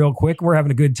through real quick. We're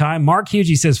having a good time. Mark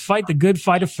Hugie says, fight the good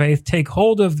fight of faith, take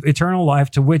hold of eternal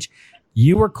life to which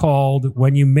you were called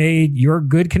when you made your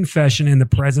good confession in the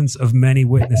presence of many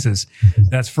witnesses.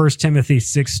 That's 1 Timothy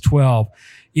 6:12.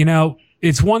 You know,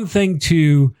 it's one thing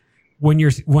to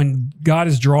when God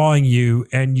is drawing you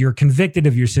and you're convicted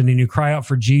of your sin and you cry out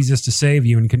for Jesus to save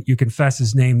you and you confess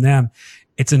his name then.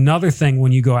 It's another thing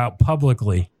when you go out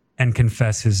publicly and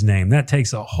confess his name. That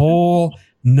takes a whole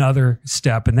another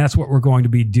step. And that's what we're going to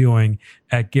be doing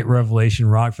at Get Revelation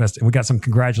Rockfest. And we got some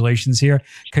congratulations here.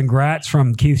 Congrats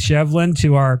from Keith Shevlin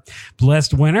to our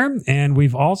blessed winner. And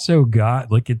we've also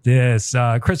got, look at this,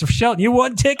 Christopher Shelton, you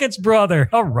won tickets, brother.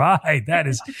 All right. That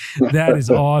is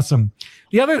awesome.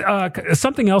 The other,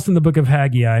 something else in the book of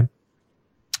Haggai,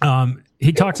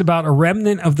 he talks about a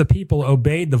remnant of the people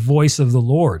obeyed the voice of the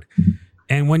Lord.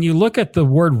 And when you look at the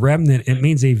word remnant, it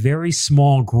means a very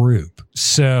small group.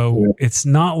 So it's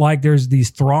not like there's these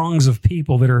throngs of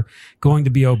people that are going to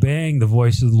be obeying the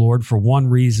voice of the Lord for one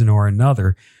reason or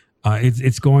another.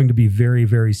 It's going to be very,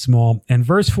 very small. And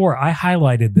verse 4, I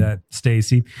highlighted that,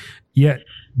 Stacy. Yet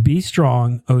be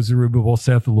strong, O Zerubbabel,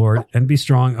 saith the Lord, and be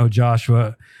strong, O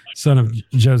Joshua, son of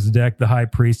Josedek, the high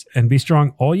priest, and be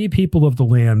strong, all ye people of the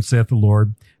land, saith the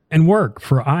Lord, and work,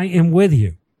 for I am with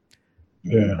you.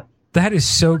 Yeah. That is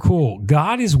so cool.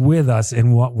 God is with us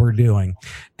in what we're doing.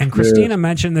 And Christina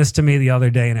mentioned this to me the other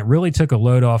day, and it really took a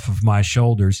load off of my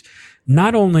shoulders.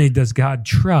 Not only does God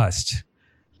trust,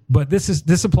 but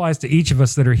this applies to each of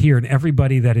us that are here and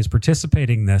everybody that is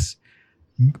participating in this.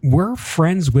 We're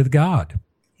friends with God.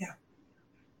 Yeah.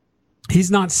 He's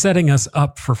not setting us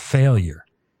up for failure.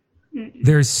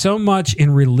 There's so much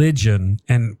in religion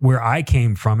and where I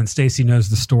came from, and Stacy knows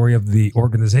the story of the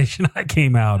organization I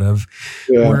came out of,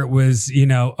 where it was,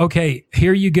 okay,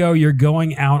 here you go. You're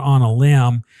going out on a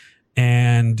limb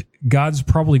and God's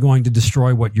probably going to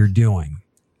destroy what you're doing.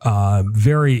 Because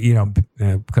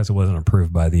it wasn't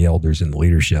approved by the elders and the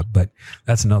leadership, but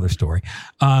that's another story.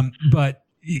 But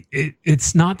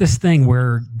it's not this thing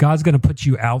where God's going to put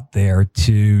you out there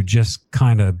to just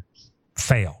kind of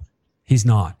fail. He's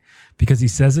not. Because he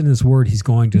says in his word, he's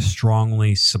going to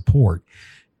strongly support.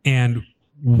 And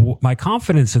my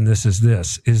confidence in this is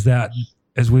that,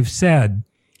 as we've said,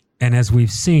 and as we've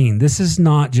seen, this is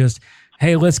not just,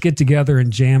 hey, let's get together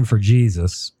and jam for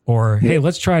Jesus, or, hey,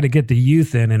 let's try to get the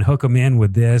youth in and hook them in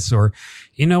with this, or,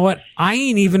 you know what? I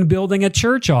ain't even building a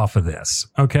church off of this.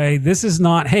 Okay. This is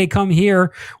not, hey, come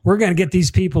here. We're going to get these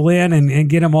people in and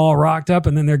get them all rocked up,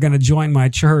 and then they're going to join my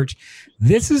church.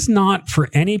 This is not for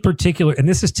any particular, and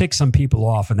this has ticked some people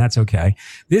off, and that's okay.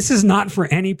 This is not for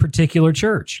any particular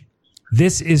church.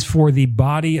 This is for the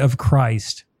body of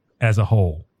Christ as a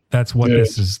whole. That's what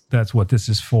this is. That's what this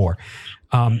is for.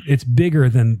 It's bigger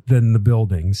than the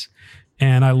buildings,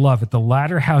 and I love it. The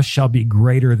latter house shall be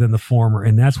greater than the former,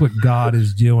 and that's what God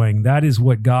is doing. That is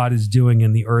what God is doing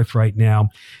in the earth right now,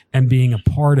 and being a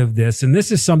part of this. And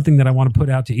this is something that I want to put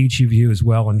out to each of you as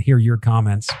well, and hear your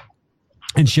comments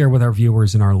and share with our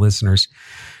viewers and our listeners.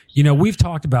 We've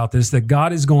talked about this, that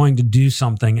God is going to do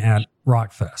something at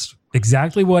Rockfest.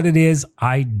 Exactly what it is,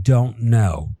 I don't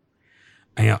know.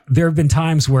 There have been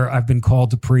times where I've been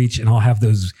called to preach, and I'll have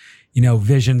those,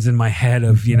 visions in my head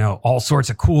of, all sorts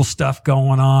of cool stuff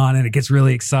going on, and it gets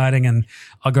really exciting, and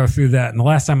I'll go through that. And the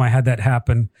last time I had that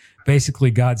happen,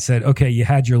 basically God said, okay, you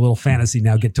had your little fantasy,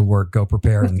 now get to work, go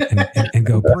prepare and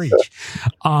go preach.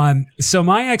 So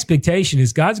my expectation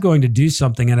is God's going to do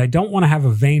something, and I don't want to have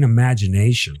a vain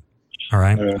imagination. All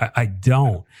right. I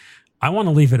don't. I want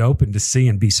to leave it open to see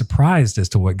and be surprised as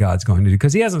to what God's going to do,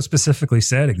 because he hasn't specifically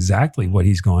said exactly what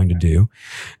he's going to do.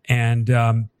 And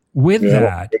with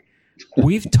that,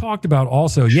 we've talked about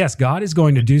also, yes, God is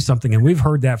going to do something, and we've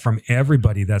heard that from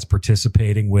everybody that's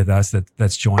participating with us,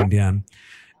 that's joined in.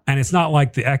 And it's not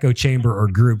like the echo chamber or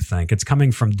group think. It's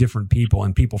coming from different people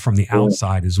and people from the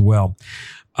outside as well.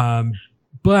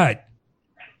 But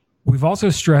we've also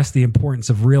stressed the importance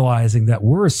of realizing that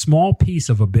we're a small piece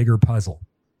of a bigger puzzle.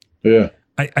 Yeah.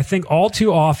 I think all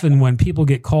too often when people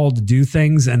get called to do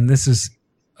things, and this is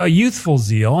a youthful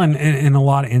zeal, and in a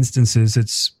lot of instances,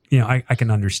 it's, I can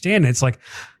understand it. It's like,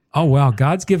 oh, well,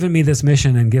 God's given me this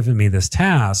mission and given me this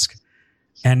task,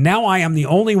 and now I am the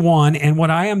only one, and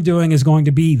what I am doing is going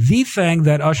to be the thing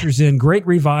that ushers in great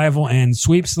revival and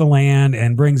sweeps the land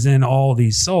and brings in all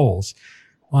these souls.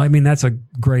 Well, I mean, that's a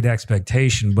great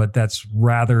expectation, but that's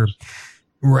rather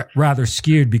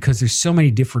skewed, because there's so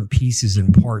many different pieces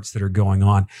and parts that are going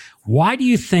on. Why do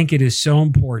you think it is so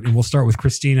important? And we'll start with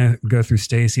Christina, go through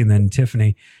Stacy, and then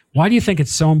Tiffany. Why do you think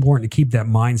it's so important to keep that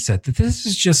mindset that this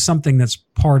is just something that's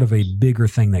part of a bigger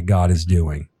thing that God is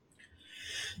doing?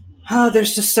 Oh,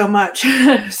 there's just so much,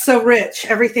 so rich,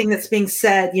 everything that's being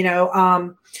said,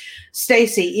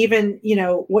 Stacy, even,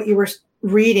 what you were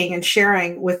reading and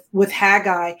sharing with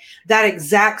Haggai, that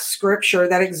exact scripture,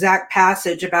 that exact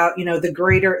passage about, the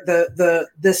greater,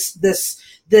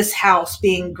 this house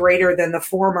being greater than the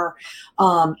former.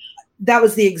 That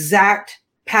was the exact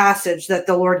passage that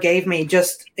the Lord gave me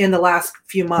just in the last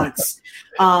few months.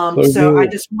 So I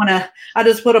just want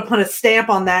to put a stamp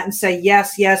on that and say,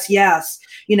 yes, yes, yes.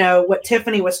 What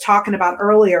Tiffany was talking about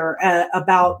earlier,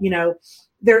 about,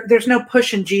 there's no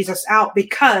pushing Jesus out,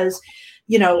 because,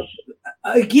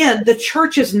 again, the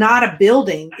church is not a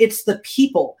building. It's the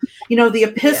people. The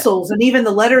epistles and even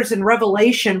the letters in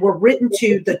Revelation were written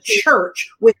to the church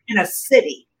within a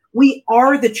city, We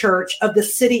are the church of the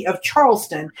city of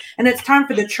Charleston, and it's time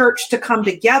for the church to come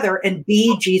together and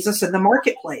be Jesus in the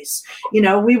marketplace. You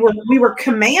know, we were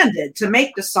commanded to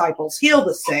make disciples, heal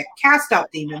the sick, cast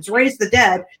out demons, raise the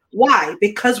dead. Why?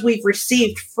 Because we've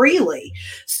received freely.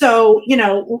 So, you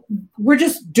know, we're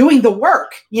just doing the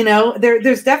work. You know,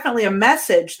 there's definitely a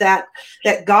message that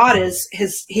God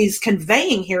he's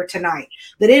conveying here tonight,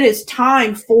 that it is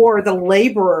time for the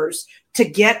laborers to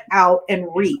get out and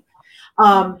reap.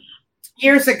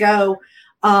 Years ago,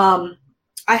 I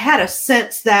had a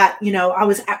sense that, you know, I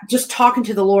was just talking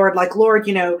to the Lord, like, Lord,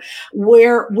 you know,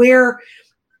 where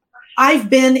I've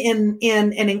been in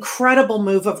an incredible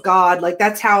move of God. Like,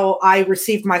 that's how I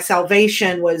received my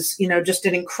salvation, was, you know, just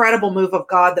an incredible move of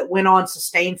God that went on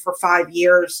sustained for 5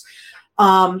 years.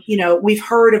 You know, we've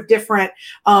heard of different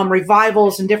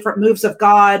revivals and different moves of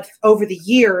God over the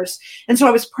years. And so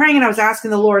I was praying and I was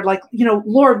asking the Lord, like, you know,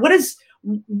 Lord,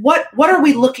 what are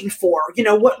we looking for? You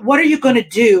know, what are you going to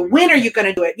do? When are you going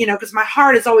to do it? You know, because my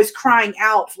heart is always crying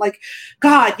out, like,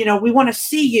 God, you know, we want to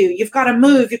see you. You've got to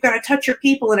move. You've got to touch your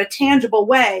people in a tangible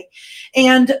way.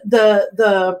 And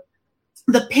the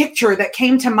picture that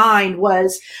came to mind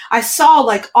was, I saw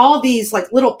like all these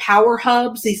like little power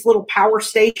hubs, these little power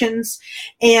stations,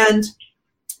 and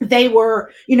they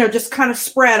were, you know, just kind of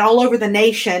spread all over the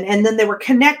nation. And then they were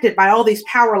connected by all these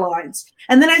power lines.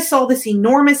 And then I saw this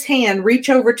enormous hand reach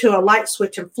over to a light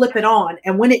switch and flip it on.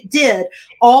 And when it did,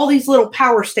 all these little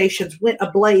power stations went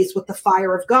ablaze with the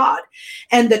fire of God.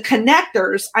 And the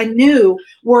connectors I knew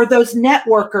were those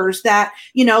networkers that,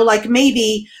 you know, like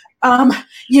maybe,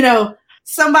 you know,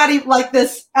 somebody like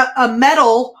this, a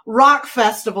metal rock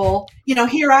festival, you know,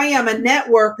 here I am, a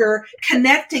networker,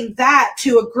 connecting that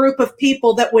to a group of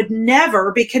people that would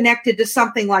never be connected to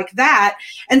something like that.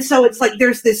 And so it's like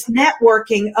there's this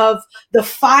networking of the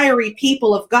fiery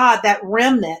people of God, that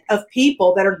remnant of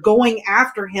people that are going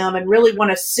after him and really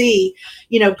want to see,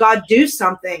 you know, God do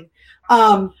something.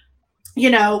 You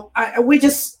know, we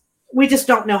just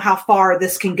don't know how far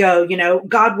this can go. You know,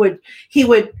 God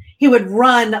he would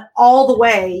run all the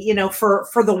way, you know, for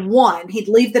the one. He'd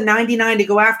leave the 99 to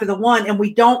go after the one. And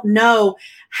we don't know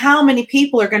how many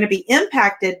people are going to be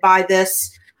impacted by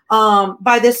this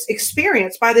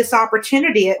experience, by this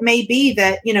opportunity. It may be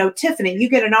that, you know, Tiffany, you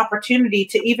get an opportunity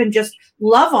to even just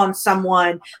love on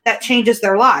someone that changes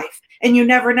their life. And you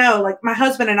never know. Like, my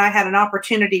husband and I had an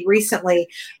opportunity recently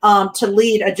to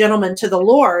lead a gentleman to the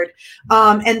Lord.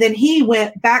 And then he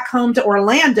went back home to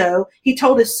Orlando. He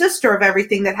told his sister of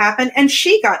everything that happened, and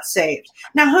she got saved.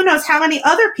 Now, who knows how many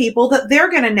other people that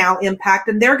they're going to now impact,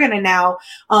 and they're going to now,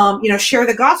 you know, share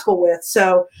the gospel with.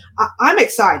 So I'm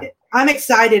excited. I'm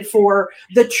excited for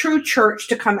the true church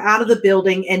to come out of the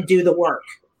building and do the work.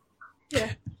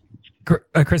 Yeah.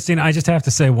 Christine, I just have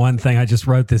to say one thing. I just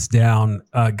wrote this down.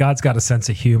 God's got a sense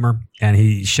of humor, and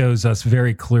he shows us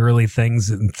very clearly things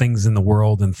in the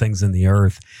world and things in the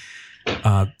earth.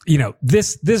 You know,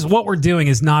 this what we're doing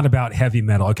is not about heavy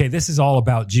metal. Okay, this is all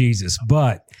about Jesus,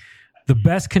 but the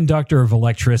best conductor of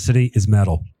electricity is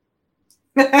metal.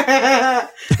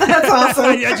 That's awesome.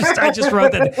 I just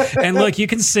wrote that. And look, you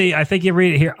can see, I think you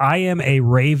read it here. I am a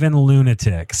Raven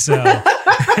lunatic. So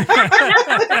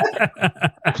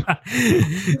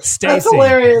Stacey, that's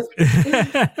hilarious.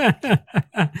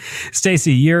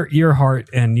 Stacey, your heart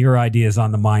and your ideas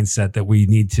on the mindset that we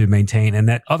need to maintain, and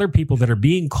that other people that are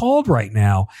being called right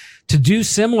now to do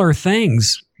similar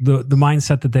things, the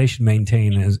mindset that they should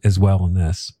maintain as well in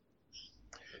this.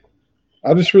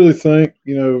 I just really think,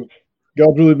 you know,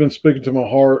 God's really been speaking to my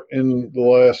heart in the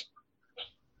last,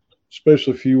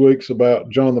 especially few weeks, about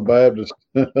John the Baptist.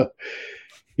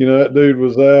 You know, that dude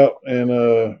was out, and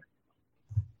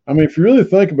I mean, if you really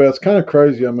think about it, it's kind of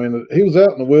crazy. I mean, he was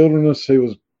out in the wilderness. He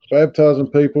was baptizing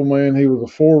people, man. He was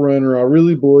a forerunner. I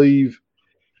really believe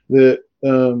that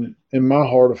in my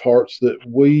heart of hearts that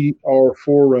we are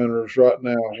forerunners right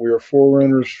now. We are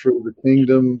forerunners for the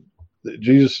kingdom that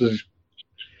Jesus is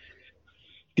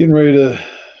getting ready to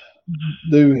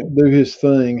do his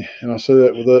thing, and I say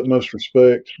that with utmost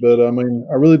respect. But I mean,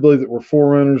 I really believe that we're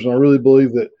forerunners, and I really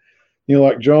believe that, you know,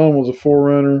 like John was a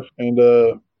forerunner, and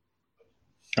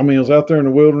I mean, he was out there in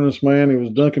the wilderness, man. He was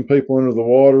dunking people under the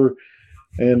water,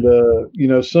 and you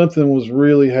know, something was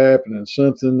really happening,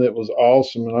 something that was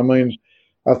awesome. And I mean,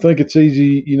 I think it's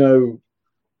easy, you know,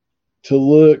 to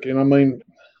look, and I mean,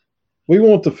 we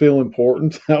want to feel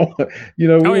important. You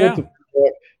know, we want to feel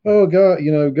like, oh, God,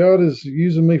 you know, God is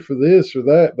using me for this or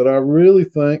that. But I really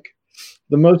think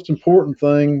the most important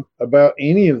thing about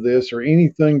any of this, or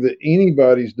anything that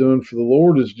anybody's doing for the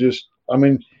Lord, is just, I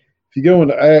mean, if you go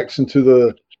into Acts, into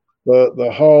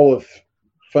the hall of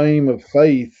Fame of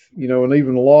Faith, and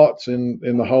even lots in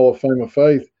the Hall of Fame of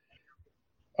Faith,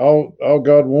 all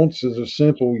God wants is a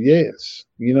simple yes,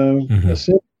 a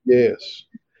simple yes.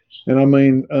 And I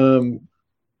mean,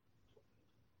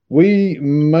 we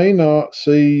may not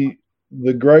see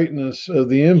the greatness of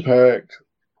the impact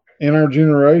in our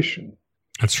generation.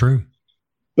 That's true.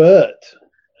 But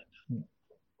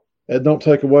that don't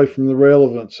take away from the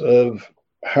relevance of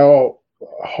how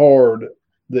hard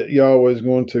that Yahweh is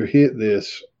going to hit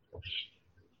this,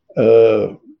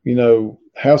 how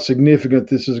significant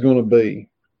this is going to be.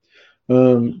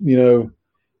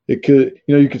 It could,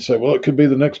 you could say, well, it could be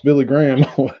the next Billy Graham.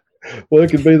 Well, it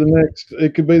could be the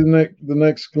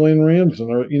next Glenn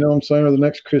Remsen, or, what I'm saying, or the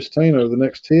next Christina, or the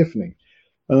next Tiffany.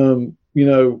 I don't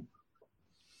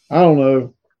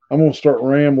know. I'm going to start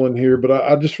rambling here, but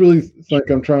I just really think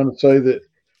I'm trying to say that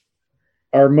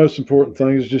our most important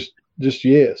thing is just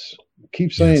yes.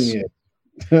 Keep saying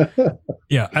yes.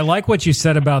 Yeah, I like what you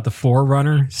said about the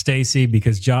forerunner, Stacy,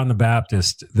 because John the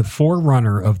Baptist, the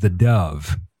forerunner of the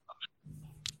dove,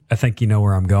 I think you know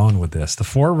where I'm going with this. The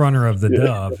forerunner of the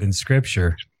dove in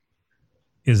Scripture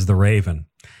is the raven.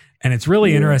 And it's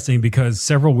really interesting because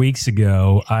several weeks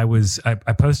ago, I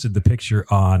posted the picture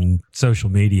on social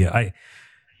media.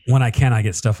 When I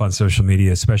get stuff on social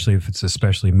media, especially if it's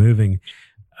especially moving.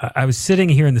 I was sitting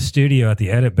here in the studio at the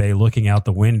edit bay looking out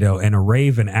the window, and a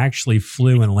raven actually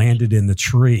flew and landed in the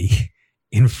tree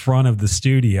in front of the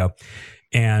studio.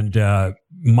 And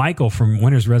Michael from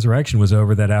Winter's Resurrection was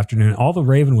over that afternoon. All the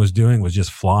raven was doing was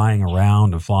just flying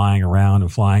around and flying around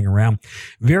and flying around.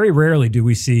 Very rarely do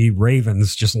we see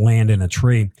ravens just land in a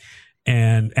tree.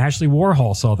 And Ashley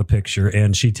Warhol saw the picture,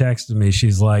 and she texted me.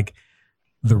 She's like,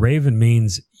 the raven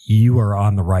means you are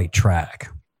on the right track.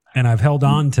 And I've held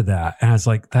on to that. And I was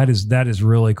like, that is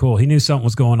really cool. He knew something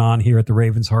was going on here at the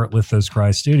Raven's Heart Lithos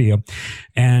Cry studio.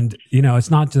 And,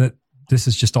 it's not that this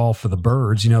is just all for the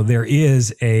birds. There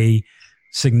is a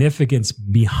significance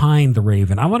behind the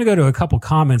raven. I want to go to a couple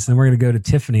comments, and then we're going to go to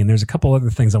Tiffany. And there's a couple other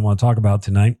things I want to talk about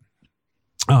tonight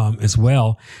as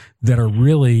well that are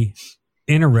really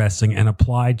interesting and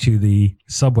applied to the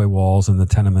subway walls and the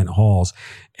tenement halls.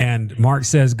 And Mark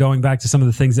says, going back to some of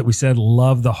the things that we said,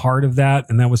 love the heart of that.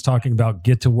 And that was talking about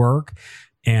get to work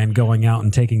and going out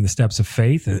and taking the steps of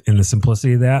faith in the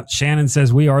simplicity of that. Shannon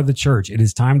says, we are the church. It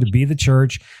is time to be the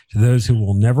church to those who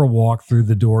will never walk through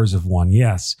the doors of one.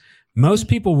 Yes. Most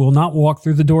people will not walk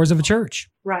through the doors of a church.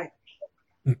 Right.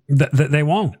 They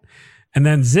won't. And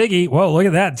then Ziggy, whoa, look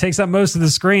at that. It takes up most of the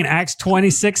screen. Acts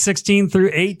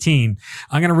 26:16-18.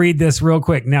 I'm going to read this real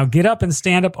quick. Now get up and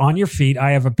stand up on your feet.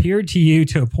 I have appeared to you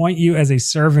to appoint you as a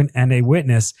servant and a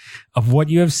witness of what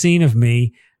you have seen of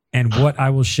me and what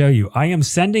I will show you. I am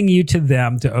sending you to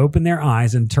them to open their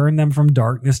eyes and turn them from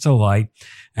darkness to light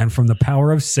and from the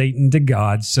power of Satan to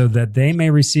God, so that they may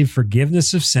receive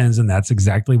forgiveness of sins. And that's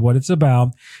exactly what it's about.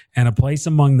 And a place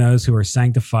among those who are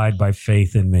sanctified by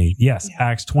faith in me. Yes. Yeah.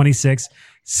 Acts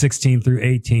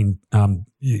 26:16-18.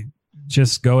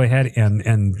 Just go ahead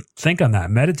and think on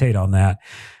that, meditate on that.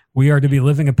 We are to be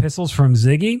living epistles from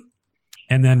Ziggy.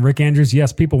 And then Rick Andrews.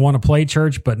 Yes. People want to play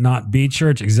church, but not be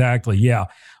church. Exactly. Yeah.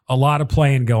 A lot of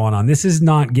playing going on. This is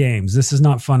not games. This is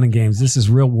not fun and games. This is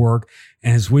real work.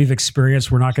 And as we've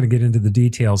experienced, we're not going to get into the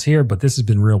details here, but this has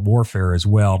been real warfare as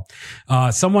well.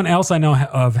 Someone else I know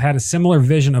of had a similar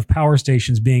vision of power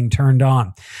stations being turned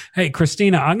on. Hey,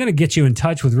 Christina, I'm going to get you in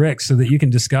touch with Rick so that you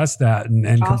can discuss that and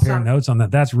awesome. Compare notes on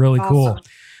that. That's really awesome. Cool.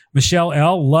 Michelle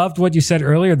L. loved what you said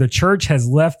earlier. The church has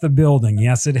left the building.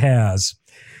 Yes, it has.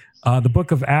 The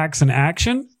book of Acts and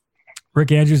Action.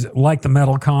 Rick Andrews liked the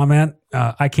metal comment.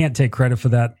 I can't take credit for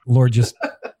that. Lord just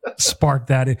sparked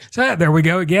that in. So there we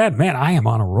go again. Man, I am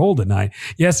on a roll tonight.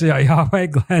 Yes, Yahweh,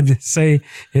 glad to say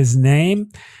his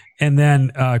name. And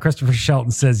then Christopher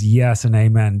Shelton says yes and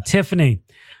amen. Tiffany,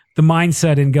 the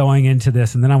mindset in going into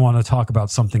this, and then I want to talk about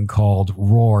something called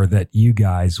Roar that you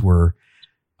guys were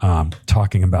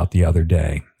talking about the other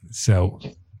day. So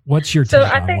what's your take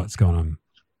on what's going on?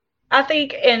 I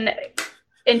think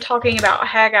in talking about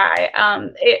Haggai,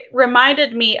 it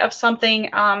reminded me of something.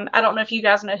 I don't know if you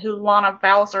guys know who Lana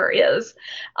Bowser is,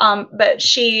 but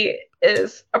she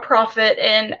is a prophet.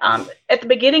 And at the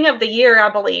beginning of the year, I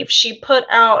believe, she put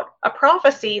out a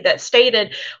prophecy that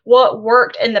stated what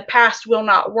worked in the past will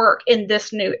not work in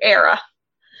this new era.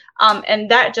 And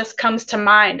that just comes to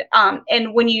mind.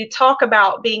 And when you talk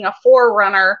about being a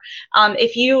forerunner,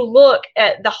 if you look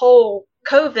at the whole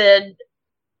COVID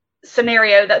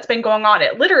scenario that's been going on,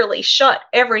 it literally shut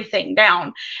everything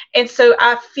down. And so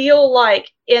I feel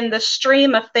like in the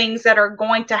stream of things that are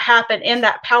going to happen in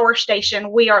that power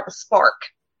station, we are the spark.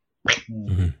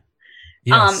 Mm-hmm.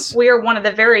 Yes. We are one of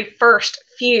the very first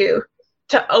few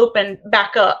to open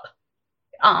back up.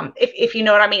 If you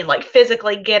know what I mean, like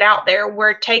physically get out there.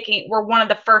 We're one of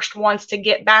the first ones to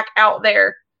get back out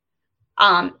there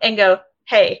and go,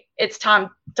 hey, it's time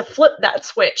to flip that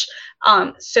switch.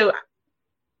 So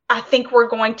I think we're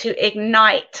going to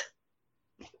ignite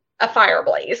a fire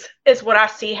blaze is what I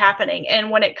see happening.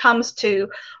 And when it comes to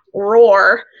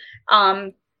Roar,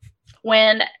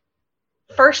 when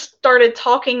first started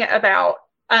talking about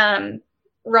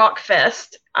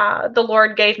Rockfest, the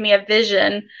Lord gave me a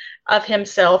vision of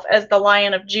himself as the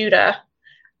Lion of Judah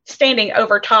standing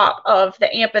over top of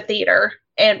the amphitheater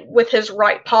and with his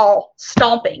right paw,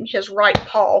 stomping his right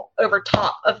paw over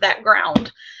top of that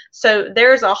ground. So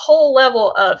there's a whole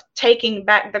level of taking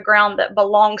back the ground that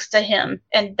belongs to him.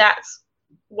 And that's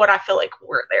what I feel like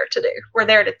we're there to do. We're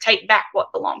there to take back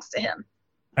what belongs to him.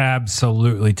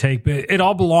 Absolutely. It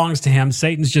all belongs to him.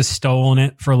 Satan's just stolen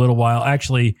it for a little while.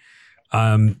 Actually,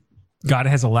 God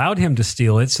has allowed him to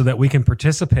steal it so that we can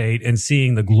participate in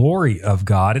seeing the glory of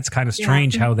God. It's kind of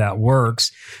strange how that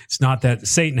works. It's not that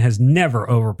Satan has never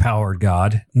overpowered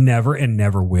God, never and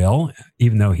never will,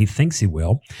 even though he thinks he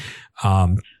will.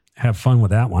 Have fun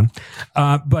with that one.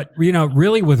 But,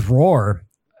 really with Roar,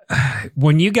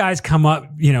 when you guys come up,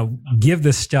 give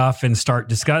this stuff and start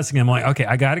discussing, I'm like, okay,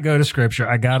 I got to go to scripture.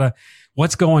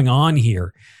 What's going on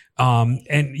here?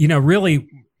 Really,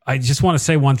 I just want to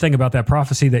say one thing about that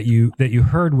prophecy that you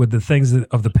heard with the things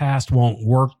of the past won't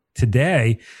work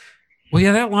today. Well,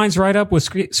 yeah, that lines right up with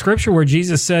scripture where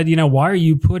Jesus said, why are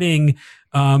you putting,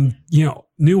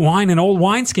 new wine in old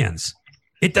wineskins?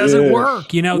 It doesn't work.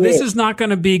 This is not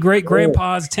going to be great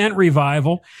grandpa's tent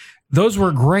revival. Those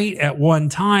were great at one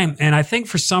time. And I think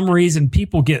for some reason,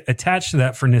 people get attached to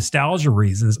that for nostalgia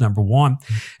reasons, number one.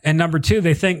 And number two,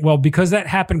 they think, well, because that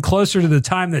happened closer to the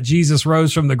time that Jesus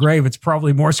rose from the grave, it's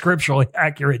probably more scripturally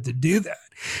accurate to do that.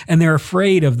 And they're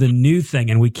afraid of the new thing.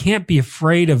 And we can't be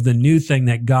afraid of the new thing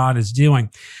that God is doing.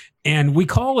 And we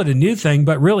call it a new thing,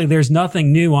 but really there's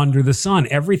nothing new under the sun.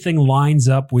 Everything lines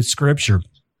up with scripture.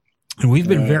 And we've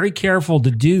been very careful to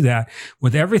do that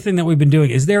with everything that we've been doing.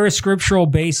 Is there a scriptural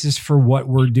basis for what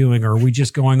we're doing? Or are we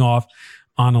just going off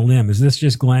on a limb? Is this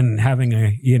just Glenn having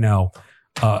a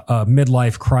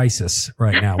midlife crisis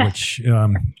right now, which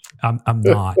I'm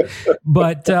not.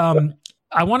 But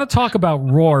I want to talk about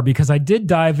Roar because I did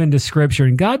dive into scripture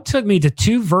and God took me to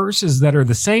two verses that are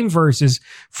the same verses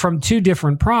from two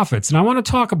different prophets. And I want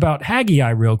to talk about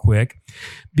Haggai real quick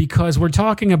because we're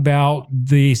talking about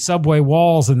the subway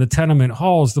walls and the tenement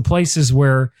halls, the places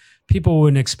where people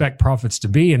wouldn't expect prophets to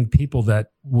be and people that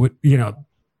would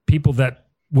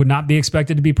not be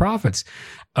expected to be prophets.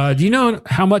 Do you know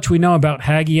how much we know about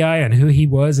Haggai and who he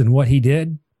was and what he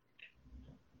did?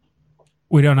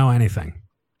 We don't know anything.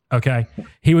 Okay.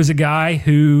 He was a guy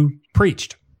who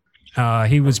preached.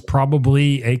 He was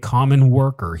probably a common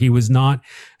worker. He was not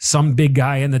some big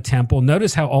guy in the temple.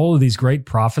 Notice how all of these great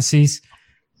prophecies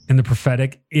in the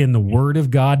prophetic, in the word of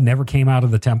God, never came out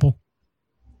of the temple.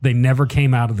 They never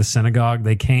came out of the synagogue.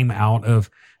 They came out of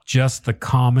just the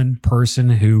common person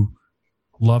who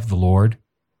loved the Lord.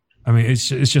 I mean, it's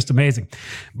just amazing.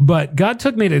 But God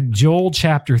took me to Joel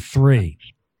chapter 3.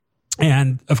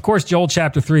 And of course, Joel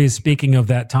chapter 3 is speaking of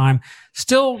that time,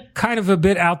 still kind of a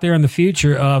bit out there in the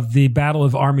future of the Battle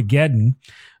of Armageddon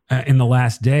in the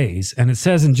last days. And it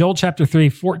says in Joel chapter 3,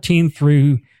 14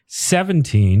 through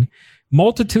 17,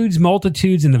 multitudes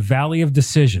in the valley of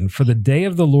decision, for the day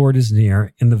of the Lord is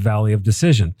near in the valley of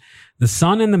decision. The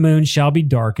sun and the moon shall be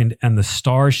darkened, and the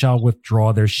stars shall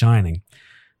withdraw their shining.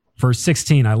 Verse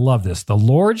 16, I love this. The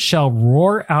Lord shall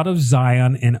roar out of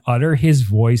Zion and utter his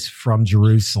voice from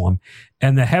Jerusalem.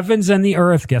 And the heavens and the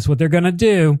earth, guess what they're going to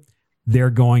do?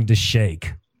 They're going to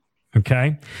shake.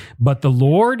 Okay? But the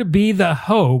Lord will be the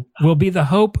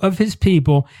hope of his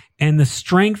people and the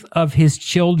strength of his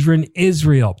children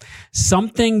Israel.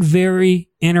 Something very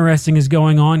interesting is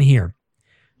going on here.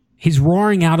 He's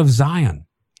roaring out of Zion.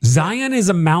 Zion is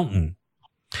a mountain.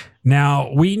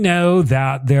 Now, we know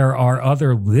that there are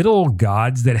other little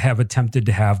gods that have attempted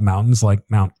to have mountains like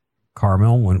Mount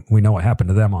Carmel, when we know what happened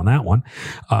to them on that one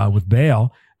with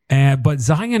Baal. But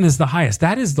Zion is the highest.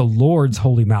 That is the Lord's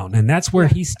holy mountain, and that's where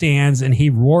he stands and he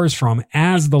roars from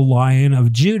as the Lion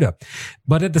of Judah.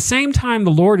 But at the same time, the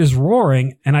Lord is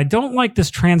roaring, and I don't like this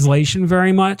translation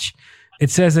very much. It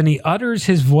says, and he utters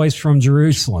his voice from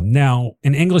Jerusalem. Now,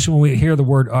 in English, when we hear the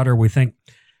word utter, we think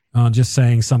just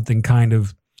saying something kind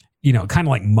of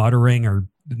like muttering or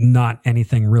not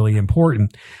anything really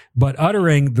important. But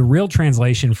uttering, the real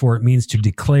translation for it means to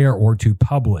declare or to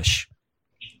publish.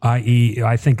 i.e.,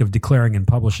 I think of declaring and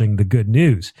publishing the good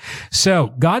news.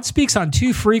 So God speaks on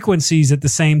two frequencies at the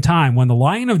same time. When the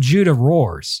Lion of Judah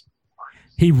roars,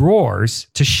 he roars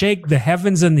to shake the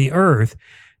heavens and the earth,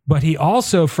 but he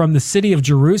also, from the city of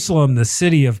Jerusalem, the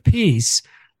city of peace,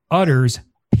 utters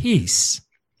peace.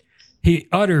 He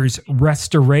utters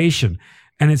restoration.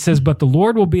 And it says, but the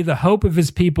Lord will be the hope of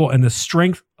his people and the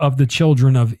strength of the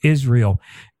children of Israel.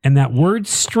 And that word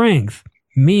strength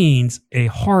means a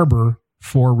harbor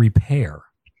for repair,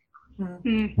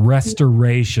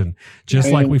 restoration, just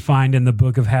like we find in the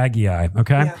book of Haggai.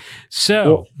 Okay. Yeah.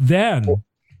 So then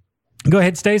go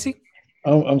ahead, Stacy.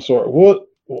 I'm sorry. What,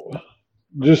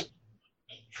 just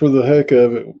for the heck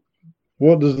of it,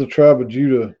 what does the tribe of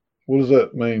Judah, what does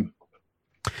that mean?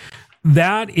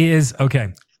 That is,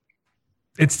 okay.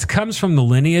 It comes from the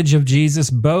lineage of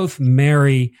Jesus. Both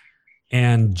Mary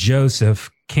and Joseph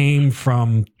came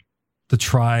from the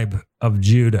tribe of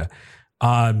Judah.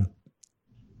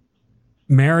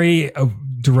 Mary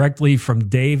directly from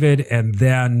David, and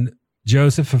then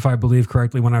Joseph, if I believe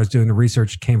correctly, when I was doing the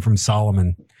research, came from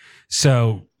Solomon.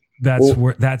 So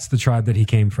that's the tribe that he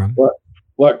came from.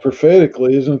 Like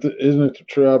prophetically, isn't it the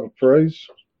tribe of praise?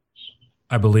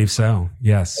 I believe so.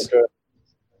 Yes. Okay.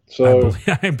 So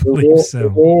I believe so.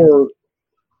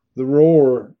 The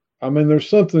roar. I mean, there's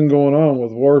something going on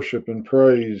with worship and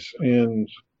praise in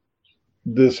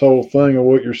this whole thing of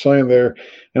what you're saying there.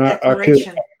 And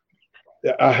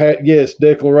I had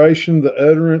declaration, the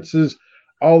utterances,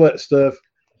 all that stuff.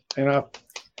 And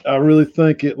I really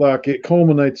think it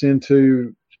culminates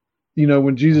into,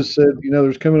 when Jesus said,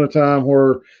 there's coming a time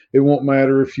where it won't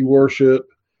matter if you worship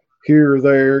here or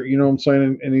there, you know what I'm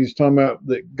saying? And he's talking about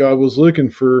that God was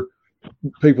looking for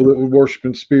people that would worship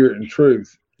in spirit and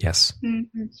truth. Yes.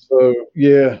 Mm-hmm. So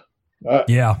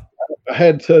I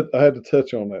had to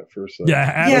touch on that for a second.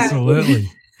 Yeah, absolutely.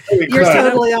 Yeah. You're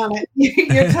totally on it.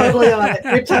 You're totally on it.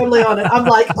 You're totally on it. I'm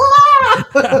like,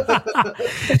 ah!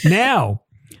 Now,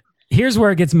 here's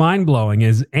where it gets mind-blowing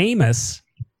is Amos,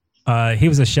 he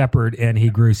was a shepherd and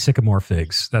he grew sycamore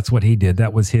figs. That's what he did.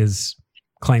 That was his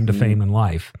claim to fame in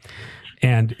life.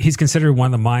 And he's considered one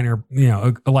of the minor,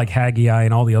 like Haggai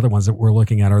and all the other ones that we're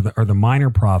looking at are the minor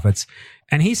prophets.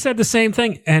 And he said the same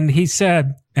thing. And he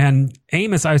said, and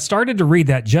Amos, I started to read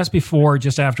that just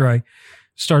after I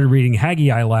started reading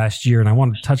Haggai last year. And I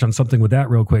want to touch on something with that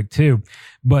real quick too.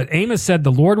 But Amos said,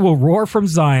 the Lord will roar from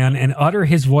Zion and utter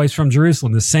his voice from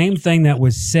Jerusalem. The same thing that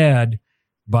was said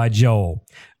by Joel.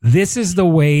 This is the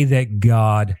way that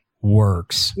God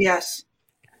works. Yes.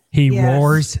 He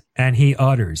roars and he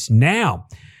utters. Now,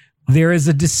 there is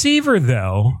a deceiver,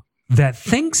 though, that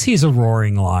thinks he's a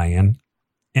roaring lion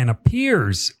and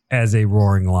appears as a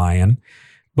roaring lion,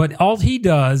 but all he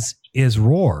does is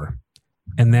roar,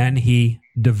 and then he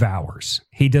devours.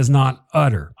 He does not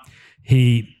utter.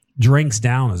 He drinks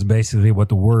down is basically what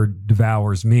the word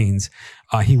devours means.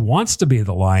 He wants to be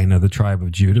the lion of the tribe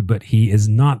of Judah, but he is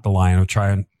not the lion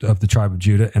of the tribe of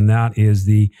Judah, and that is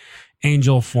the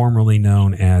angel formerly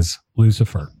known as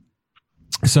Lucifer.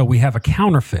 So we have a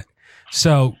counterfeit.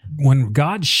 So when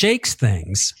God shakes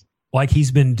things like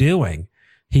he's been doing,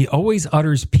 he always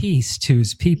utters peace to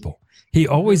his people. He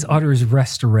always utters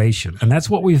restoration. And that's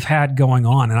what we've had going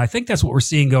on. And I think that's what we're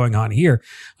seeing going on here.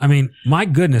 I mean, my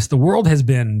goodness, the world has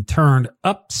been turned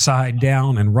upside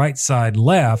down and right side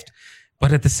left.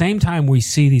 But at the same time, we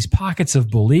see these pockets of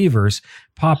believers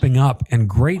popping up and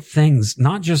great things,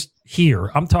 not just here.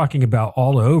 I'm talking about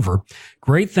all over.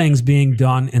 Great things being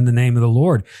done in the name of the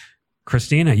Lord.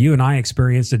 Christina, you and I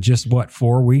experienced it just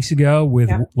 4 weeks ago with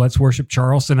Let's Worship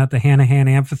Charleston at the Hanahan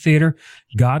Amphitheater.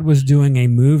 God was doing a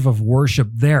move of worship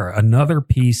there, another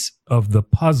piece of the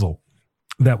puzzle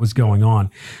that was going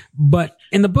on. But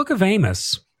in the book of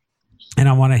Amos, and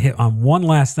I want to hit on one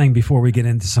last thing before we get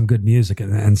into some good music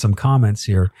and some comments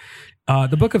here.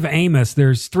 The book of Amos,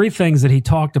 there's 3 things that he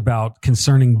talked about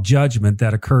concerning judgment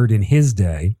that occurred in his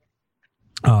day,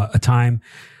 a time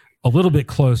a little bit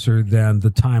closer than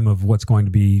the time of what's going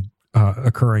to be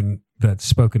occurring that's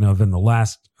spoken of in the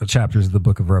last chapters of the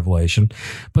book of Revelation.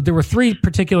 But there were 3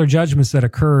 particular judgments that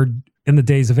occurred in the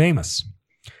days of Amos.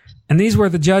 And these were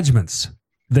the judgments.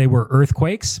 They were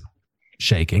earthquakes,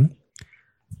 shaking,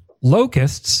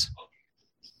 locusts,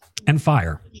 and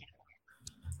fire.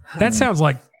 That sounds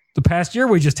like the past year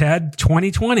we just had,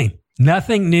 2020.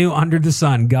 Nothing new under the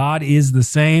sun. God is the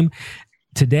same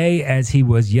today as he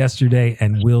was yesterday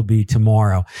and will be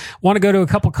tomorrow. Want to go to a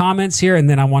couple comments here, and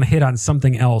then I want to hit on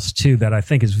something else too that I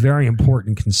think is very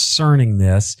important concerning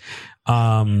this.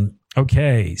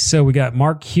 Okay, so we got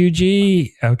Mark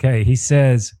Hugie. Okay, he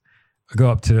says, go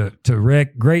up to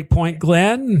Rick. Great point,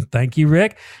 Glenn. Thank you,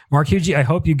 Rick. Mark Hugie, I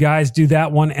hope you guys do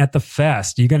that one at the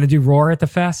fest. You going to do Roar at the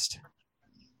fest?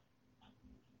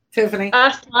 Tiffany?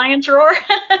 Lion's Roar.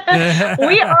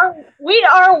 we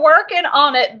are working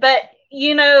on it, but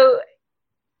you know,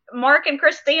 Mark and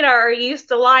Christina are used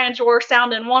to Lion's Roar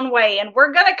sounding one way, and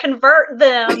we're going to convert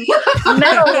them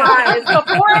metal-wise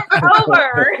before it's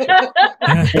over.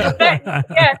 But,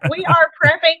 yeah, we are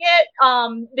prepping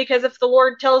it because if the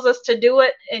Lord tells us to do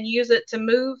it and use it to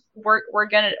move, we're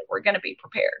gonna be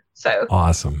prepared. So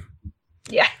awesome.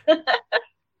 Yeah.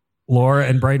 Laura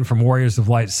and Braden from Warriors of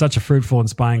Light, such a fruitful,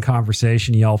 inspiring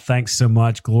conversation. Y'all, thanks so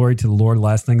much. Glory to the Lord.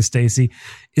 Last thing, Stacy,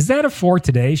 is that a For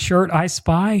Today shirt I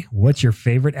spy? What's your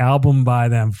favorite album by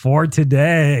them? For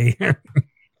Today.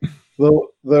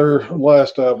 Their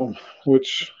last album,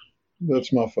 which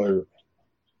that's my favorite.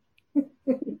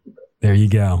 There you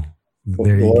go.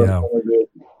 There you go.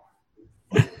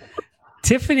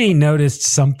 Tiffany noticed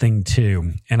something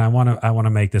too, and I want to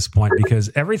make this point because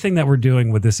everything that we're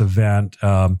doing with this event,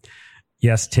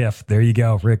 yes, Tiff, there you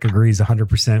go. Rick agrees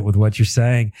 100% with what you're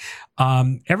saying.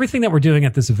 Everything that we're doing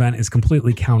at this event is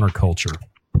completely counterculture.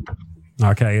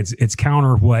 Okay, it's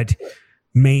counter what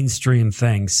mainstream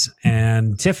thinks.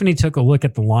 And Tiffany took a look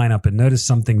at the lineup and noticed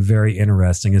something very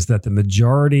interesting: is that the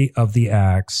majority of the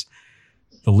acts,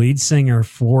 the lead singer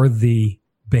for the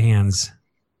bands,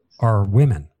 are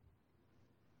women.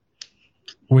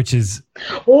 Which is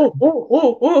Hey,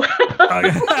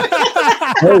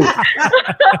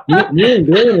 me and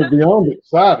Dan are beyond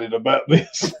excited about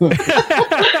this.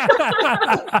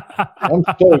 I'm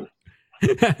stoked.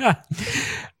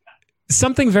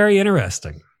 Something very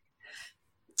interesting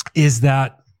is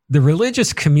that the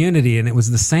religious community, and it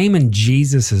was the same in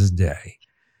Jesus's day,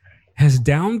 has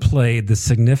downplayed the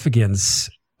significance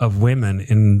of women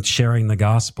in sharing the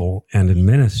gospel and in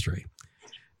ministry.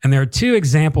 And there are two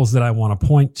examples that I want to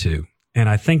point to, and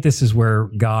I think this is where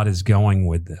God is going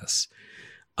with this.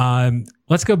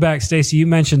 Let's go back. Stacey, you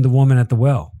mentioned the woman at the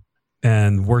well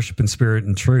and worship in spirit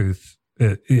and truth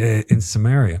in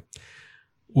Samaria.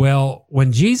 Well,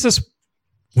 when she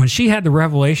had the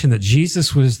revelation that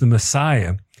Jesus was the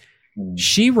Messiah,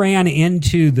 she ran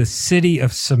into the city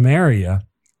of Samaria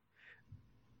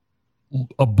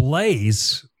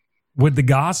ablaze with the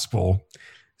gospel,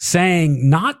 saying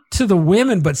not to the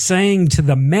women, but saying to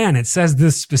the men. It says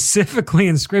this specifically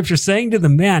in Scripture, saying to the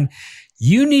men,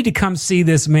 you need to come see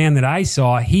this man that I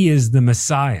saw. He is the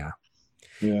Messiah.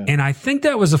 Yeah. And I think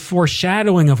that was a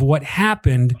foreshadowing of what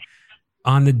happened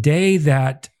on the day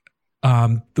that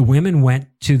the women went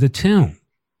to the tomb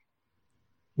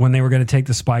when they were going to take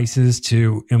the spices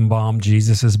to embalm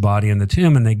Jesus's body in the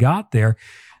tomb. And they got there.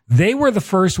 They were the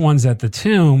first ones at the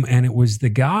tomb, and it was the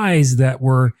guys that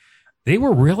were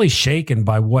really shaken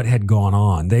by what had gone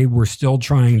on. They were still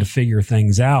trying to figure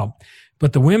things out.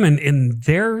 But the women, in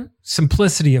their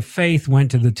simplicity of faith,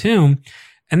 went to the tomb,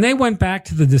 and they went back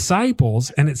to the disciples.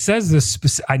 And it says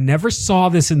this, I never saw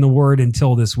this in the word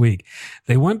until this week.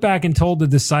 They went back and told the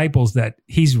disciples that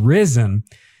he's risen.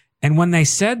 And when they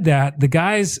said that, the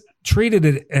guys treated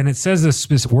it, and it says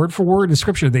this word for word in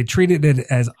Scripture, they treated it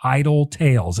as idle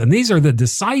tales. And these are the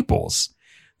disciples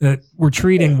that were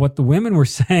treating what the women were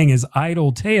saying as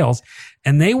idle tales.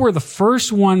 And they were the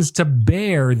first ones to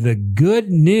bear the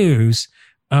good news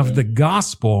of the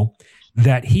gospel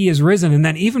that he is risen. And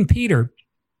then even Peter,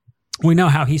 we know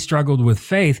how he struggled with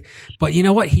faith, but you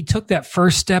know what? He took that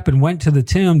first step and went to the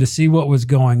tomb to see what was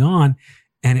going on,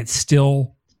 and it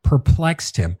still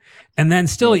perplexed him. And then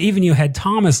still, even you had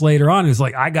Thomas later on who's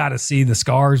like, I got to see the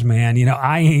scars, man. You know,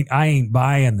 I ain't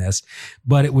buying this.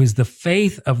 But it was the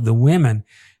faith of the women.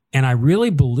 And I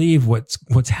really believe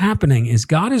what's happening is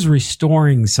God is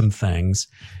restoring some things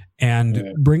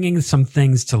and bringing some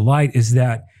things to light, is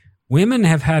that women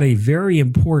have had a very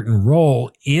important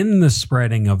role in the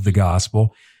spreading of the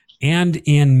gospel and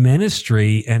in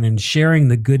ministry and in sharing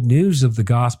the good news of the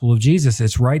gospel of Jesus.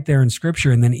 It's right there in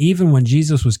Scripture. And then even when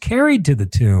Jesus was carried to the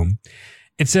tomb,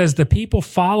 it says the people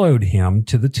followed him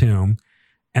to the tomb.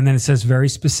 And then it says very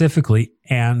specifically,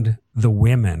 and the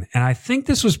women. And I think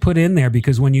this was put in there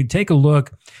because when you take a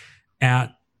look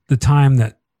at the time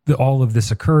that all of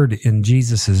this occurred in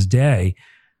Jesus's day,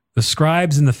 the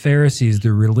scribes and the Pharisees,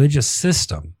 the religious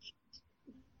system,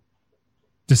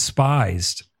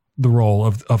 despised the role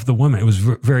of the woman. It was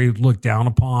very looked down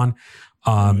upon.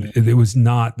 That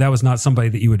was not somebody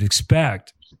that you would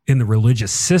expect in the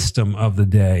religious system of the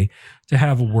day to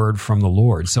have a word from the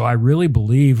Lord. So I really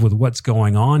believe with what's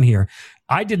going on here,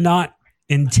 I did not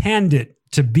intend it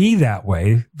to be that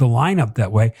way, the lineup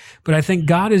that way. But I think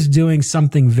God is doing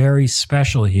something very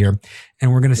special here,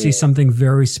 and we're going to see something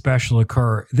very special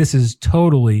occur. This is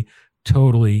totally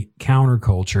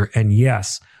counterculture. And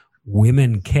yes,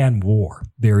 women can war.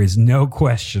 There is no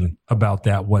question about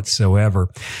that whatsoever.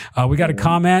 We got a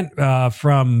comment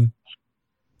from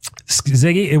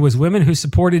Ziggy. It was women who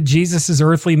supported Jesus's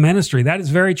earthly ministry. That is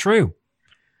very true.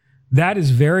 That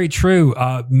is very true.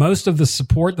 Most of the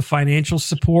support, the financial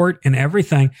support and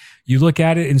everything, you look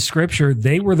at it in scripture,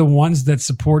 they were the ones that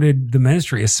supported the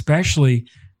ministry, especially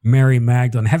Mary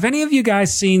Magdalene. Have any of you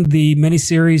guys seen the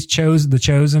miniseries The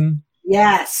Chosen?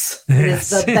 Yes. It is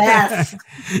the best.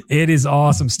 It is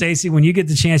awesome. Stacy, when you get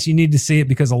the chance, you need to see it,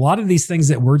 because a lot of these things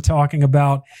that we're talking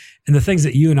about and the things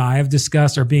that you and I have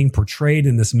discussed are being portrayed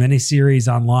in this miniseries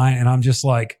online. And I'm just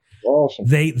like, awesome.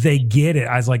 They get it.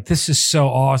 I was like, this is so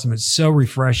awesome. It's so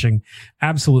refreshing,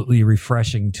 absolutely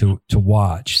refreshing to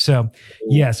watch. So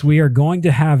yes, we are going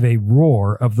to have a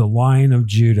roar of the Lion of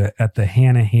Judah at the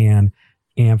Hanahan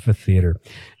Amphitheater.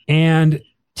 And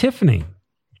Tiffany,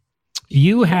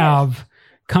 you have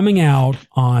coming out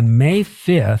on May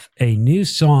 5th, a new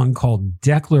song called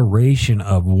Declaration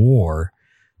of War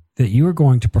that you are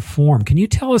going to perform. Can you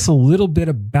tell us a little bit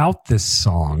about this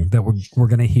song that we're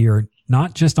going to hear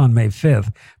not just on May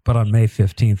 5th, but on May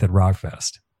 15th at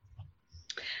Rockfest?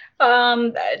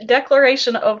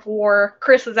 Declaration of War,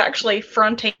 Chris is actually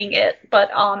fronting it, but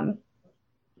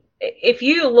if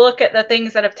you look at the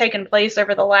things that have taken place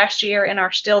over the last year and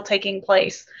are still taking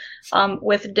place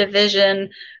with division,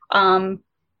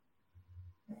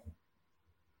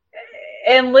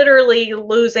 and literally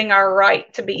losing our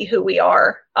right to be who we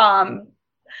are,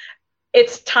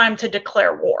 it's time to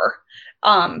declare war.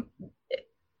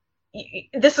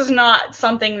 This is not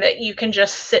something that you can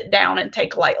just sit down and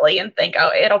take lightly and think,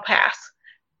 oh, it'll pass.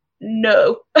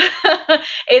 No,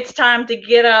 it's time to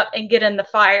get up and get in the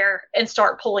fire and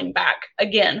start pulling back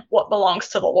again what belongs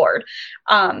to the Lord.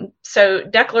 So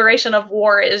Declaration of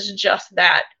War is just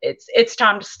that. It's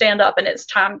time to stand up, and it's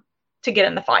time to get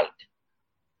in the fight.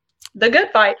 The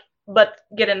good fight, but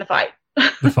get in the fight.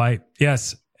 The fight,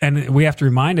 yes. And we have to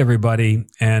remind everybody,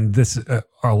 and this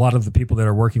a lot of the people that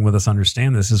are working with us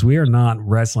understand this, is we are not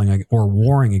wrestling or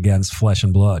warring against flesh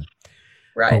and blood.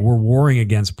 Right. But we're warring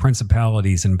against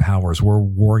principalities and powers. We're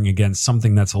warring against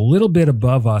something that's a little bit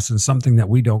above us and something that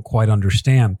we don't quite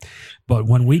understand. But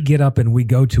when we get up and we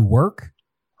go to work,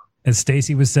 as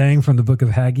Stacy was saying from the book of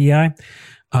Haggai,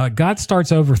 God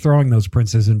starts overthrowing those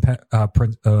princes and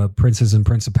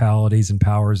principalities and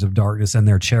powers of darkness and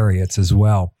their chariots as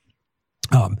well.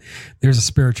 There's a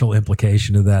spiritual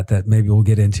implication to that maybe we'll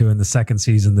get into in the second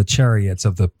season, the chariots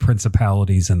of the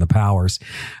principalities and the powers.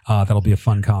 That'll be a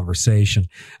fun conversation.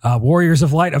 Warriors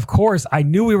of Light, of course, I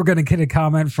knew we were going to get a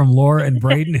comment from Laura and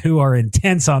Braden, who are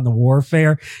intense on the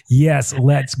warfare. Yes,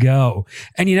 let's go.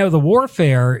 And the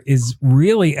warfare is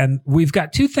really, and we've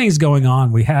got two things going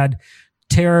on. We had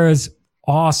Tara's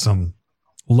awesome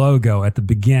logo at the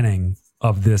beginning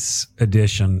of this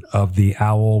edition of the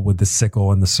owl with the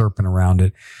sickle and the serpent around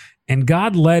it. And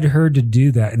God led her to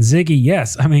do that. And Ziggy,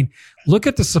 yes, I mean, look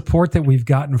at the support that we've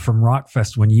gotten from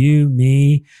Rockfest. When you,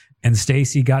 me, and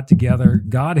Stacy got together,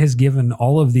 God has given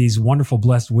all of these wonderful,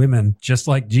 blessed women, just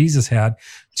like Jesus had,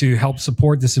 to help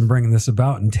support this and bring this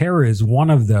about. And Tara is one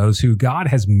of those who God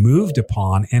has moved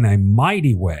upon in a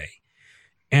mighty way.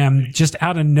 And just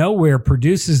out of nowhere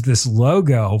produces this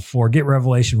logo for Get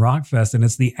Revelation Rockfest. And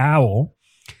it's the owl,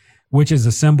 which is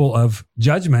a symbol of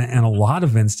judgment in a lot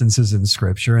of instances in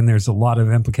scripture. And there's a lot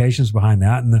of implications behind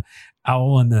that. And the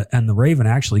owl and the raven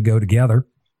actually go together.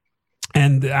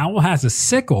 And the owl has a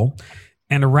sickle,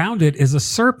 and around it is a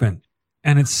serpent.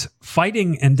 And it's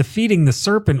fighting and defeating the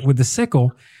serpent with the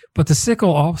sickle. But the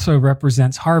sickle also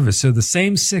represents harvest. So the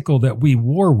same sickle that we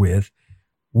war with,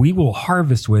 we will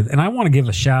harvest with. And I want to give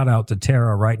a shout out to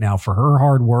Tara right now for her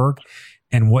hard work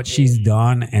and what she's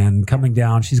done and coming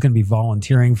down. She's going to be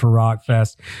volunteering for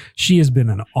Rockfest. She has been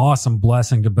an awesome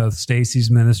blessing to both Stacy's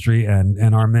ministry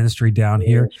and our ministry down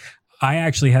here. I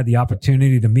actually had the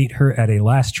opportunity to meet her at a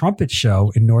Last Trumpet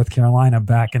show in North Carolina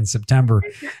back in September.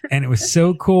 And it was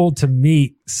so cool to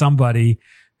meet somebody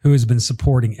who has been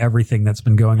supporting everything that's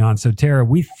been going on. So Tara,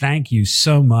 we thank you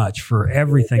so much for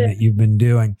everything that you've been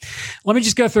doing. Let me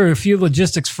just go through a few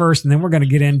logistics first, and then we're going to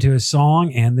get into a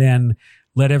song and then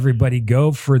let everybody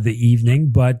go for the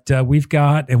evening. But we've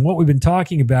got, and what we've been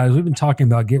talking about is we've been talking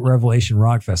about Get Revelation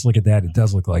Rockfest. Look at that. It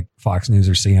does look like Fox News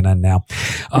or CNN now.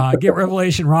 Get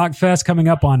Revelation Rockfest coming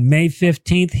up on May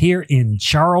 15th here in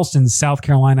Charleston, South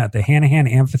Carolina at the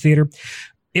Hanahan Amphitheater.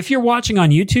 if you're watching on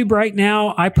YouTube right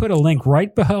now, I put a link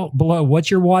right below what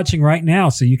you're watching right now,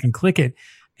 so you can click it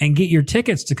and get your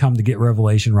tickets to come to Get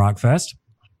Revelation Rockfest.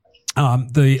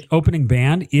 The opening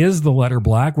band is The Letter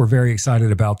Black. We're very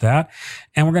excited about that.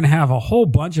 And we're going to have a whole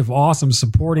bunch of awesome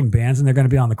supporting bands, and they're going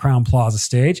to be on the Crown Plaza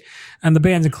stage. And the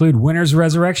bands include Winter's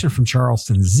Resurrection from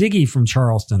Charleston, Ziggy from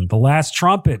Charleston, The Last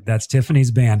Trumpet, that's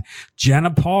Tiffany's band,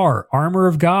 Jenna Parr, Armor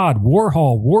of God,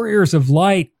 Warhol, Warriors of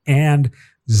Light, and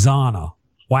Zana.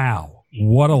 Wow.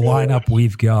 What a lineup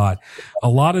we've got. A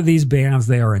lot of these bands,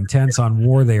 they are intense on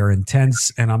war. They are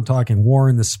intense, and I'm talking war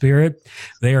in the spirit.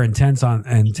 They are intense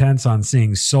on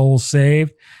seeing souls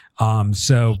saved.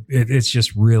 So it's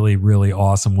just really, really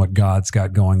awesome what God's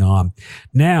got going on.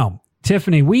 Now,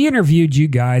 Tiffany, we interviewed you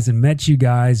guys and met you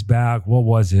guys back, what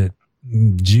was it?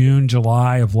 June,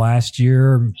 July of last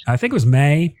year. I think it was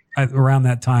May, around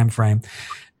that time frame.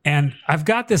 And I've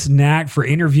got this knack for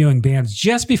interviewing bands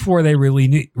just before they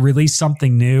release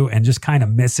something new and just kind of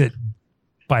miss it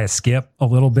by a skip a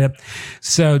little bit.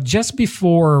 So just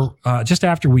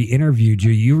after we interviewed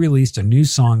you, you released a new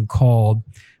song called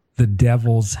The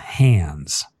Devil's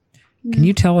Hands. Can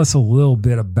you tell us a little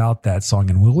bit about that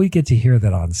song, and will we get to hear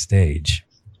that on stage?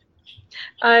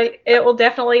 It will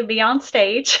definitely be on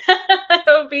stage. It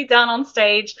will be done on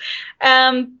stage.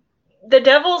 The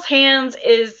Devil's Hands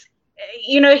is,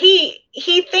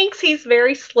 he thinks he's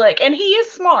very slick, and he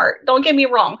is smart. Don't get me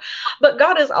wrong, but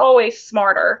God is always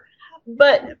smarter.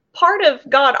 But part of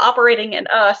God operating in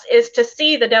us is to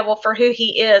see the devil for who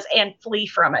he is and flee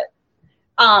from it.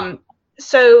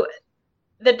 So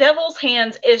the Devil's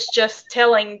Hands is just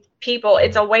telling people,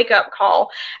 it's a wake up call.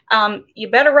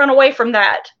 You better run away from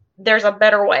that. There's a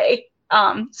better way.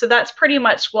 So that's pretty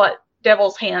much what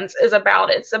Devil's Hands is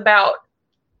about. It's about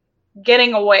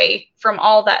getting away from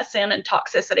all that sin and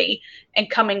toxicity and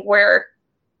coming where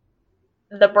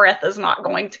the breath is not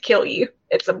going to kill you.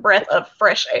 It's a breath of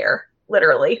fresh air,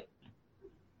 literally.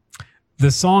 The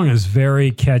song is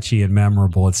very catchy and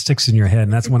memorable. It sticks in your head,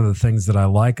 and that's one of the things that I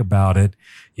like about it.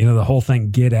 The whole thing,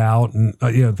 get out, and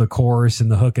the chorus and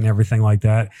the hook and everything like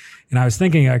that. And I was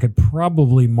thinking I could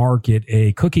probably market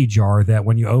a cookie jar that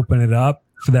when you open it up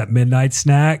for that midnight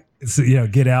snack, so,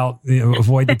 get out,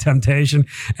 avoid the temptation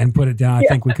and put it down. I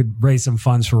think we could raise some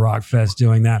funds for Rockfest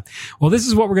doing that. Well, this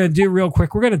is what we're going to do real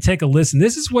quick. We're going to take a listen.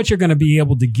 This is what you're going to be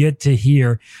able to get to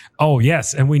hear. Oh,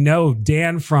 yes. And we know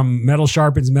Dan from Metal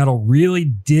Sharpens Metal really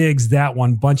digs that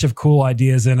one. Bunch of cool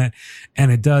ideas in it.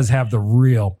 And it does have the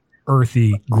real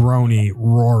earthy, groany,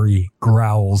 roary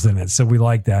growls in it. So we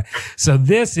like that. So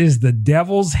this is The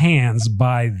Devil's Hands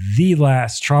by The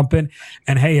Last Trumpet.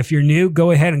 And hey, if you're new,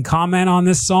 go ahead and comment on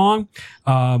this song.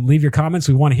 Leave your comments.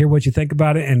 We want to hear what you think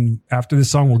about it. And after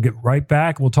this song, we'll get right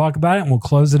back. We'll talk about it, and we'll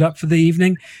close it up for the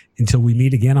evening until we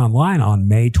meet again online on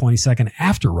May 22nd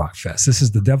after Rockfest. This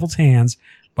is The Devil's Hands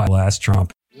by Last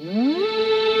Trumpet.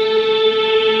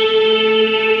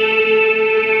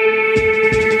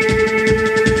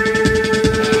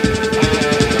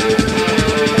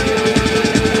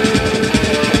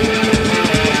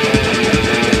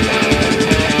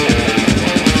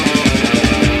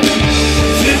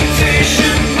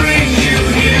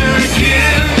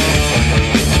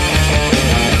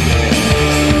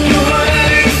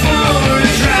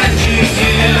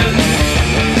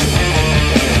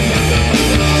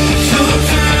 So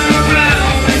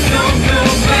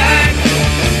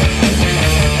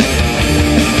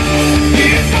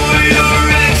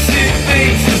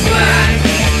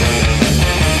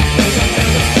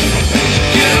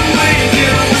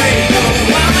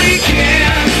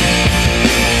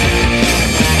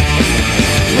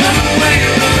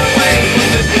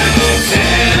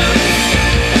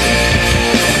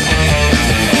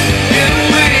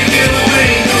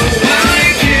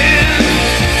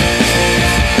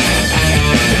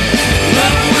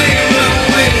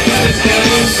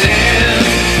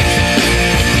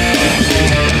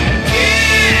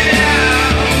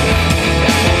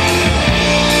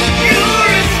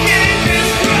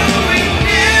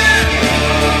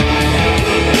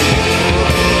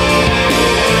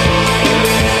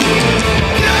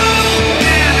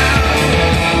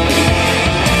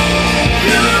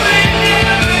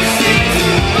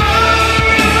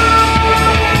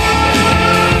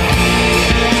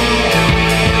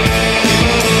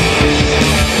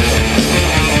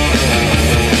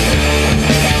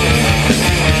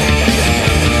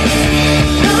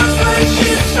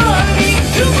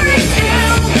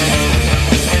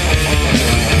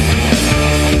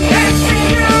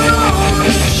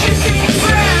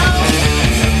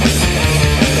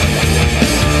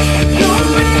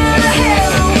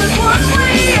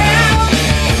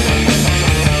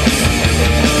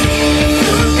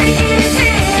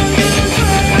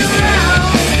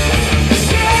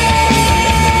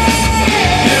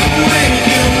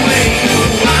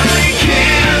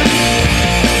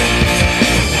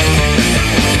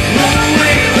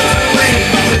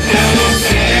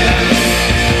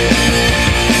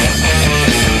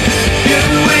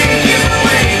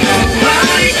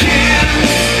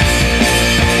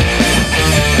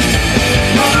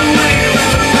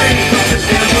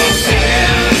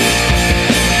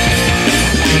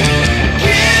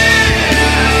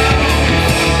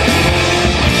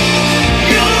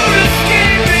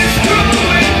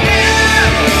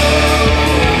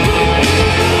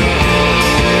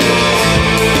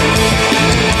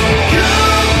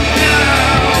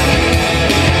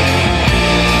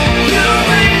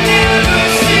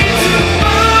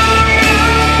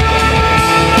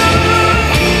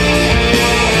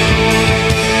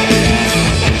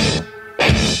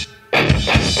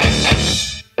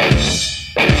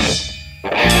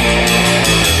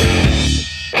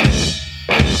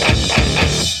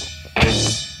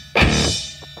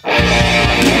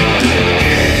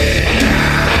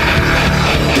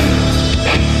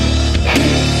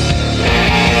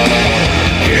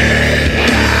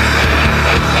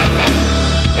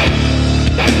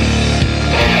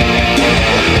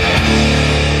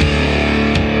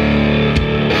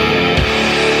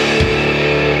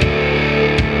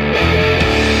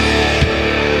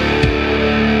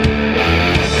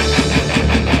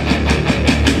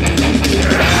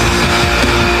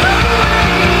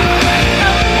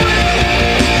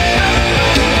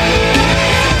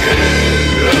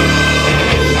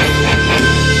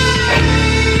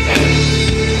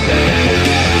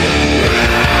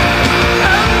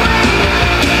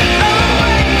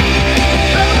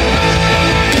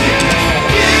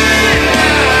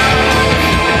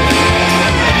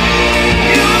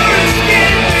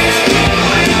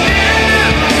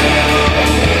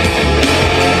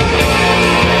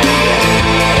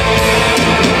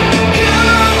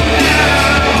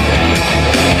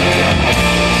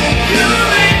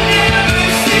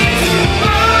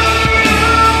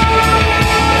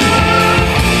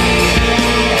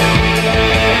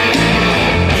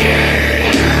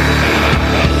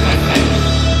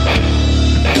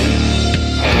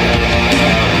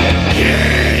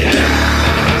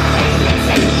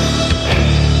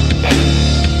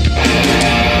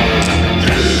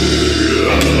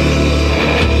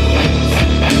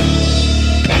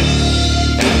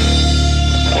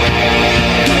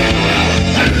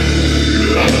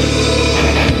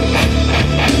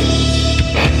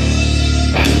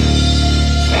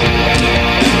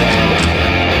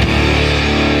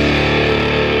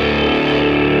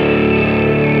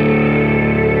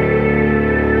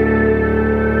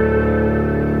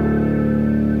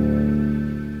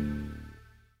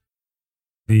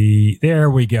There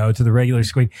we go, to the regular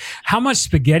screen. How much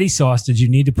spaghetti sauce did you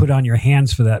need to put on your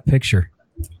hands for that picture?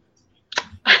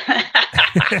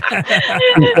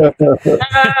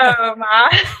 Oh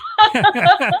my!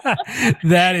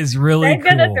 That is really Thank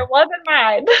cool. goodness it wasn't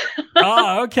mine.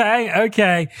 Oh,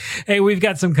 okay. Hey, we've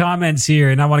got some comments here,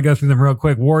 and I want to go through them real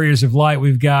quick. Warriors of Light,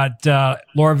 we've got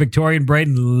Laura Victoria and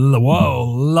Braden. Whoa,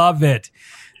 love it.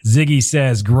 Ziggy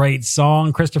says, great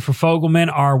song. Christopher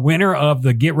Fogelman, our winner of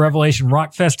the Get Revelation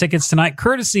Rockfest tickets tonight,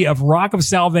 courtesy of Rock of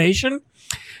Salvation,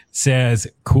 says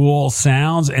cool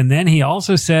sounds. And then he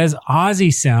also says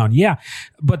Ozzy sound. Yeah,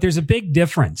 but there's a big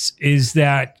difference is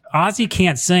that Ozzy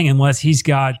can't sing unless he's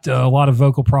got a lot of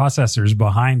vocal processors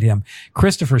behind him.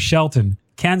 Christopher Shelton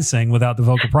can sing without the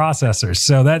vocal processors.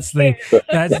 So that's the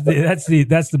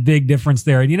big difference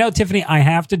there. And you know, Tiffany, I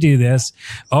have to do this.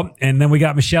 Oh, and then we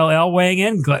got Michelle L weighing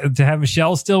in. Glad to have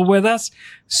Michelle still with us.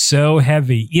 So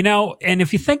heavy, you know, and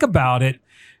if you think about it,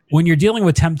 when you're dealing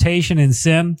with temptation and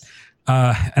sin,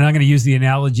 and I'm going to use the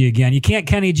analogy again, you can't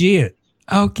Kenny G it.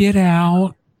 Oh, get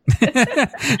out.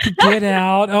 Get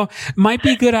out. Oh, might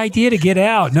be a good idea to get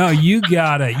out. No, you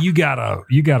gotta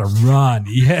run.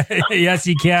 Yeah, yes,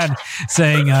 you can.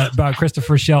 Saying about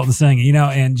Christopher Shelton saying, you know,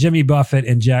 and Jimmy Buffett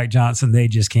and Jack Johnson, they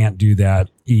just can't do that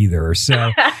either.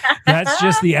 So that's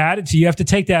just the attitude. You have to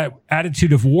take that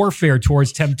attitude of warfare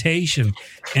towards temptation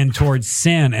and towards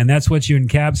sin. And that's what you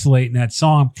encapsulate in that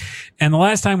song. And the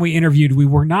last time we interviewed, we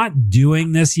were not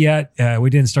doing this yet. We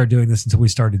didn't start doing this until we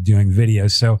started doing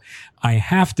videos. So I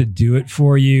have to do it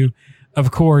for you.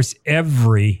 Of course,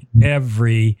 every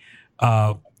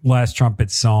Last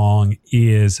Trumpet song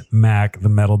is Mac the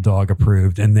Metal Dog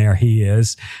approved, and there he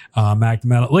is, Mac the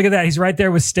Metal. Look at that, he's right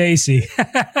there with Stacy,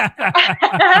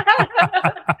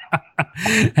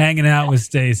 hanging out with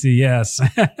Stacy. Yes,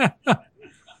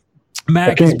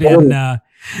 Mac has been. Petting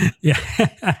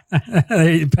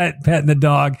the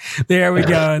dog. There we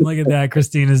go. And look at that.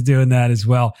 Christina's doing that as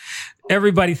well.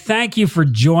 Everybody, thank you for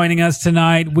joining us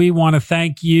tonight. We want to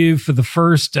thank you for the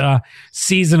first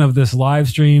season of this live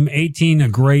stream,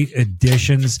 18 great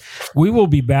editions. We will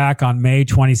be back on May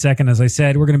 22nd. As I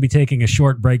said, we're going to be taking a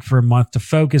short break for a month to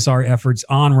focus our efforts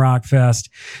on Rockfest.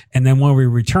 And then when we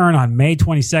return on May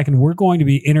 22nd, we're going to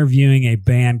be interviewing a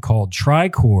band called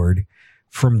Tricord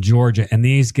from Georgia. And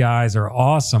these guys are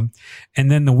awesome. And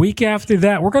then the week after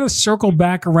that, we're going to circle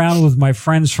back around with my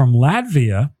friends from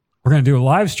Latvia. We're going to do a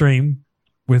live stream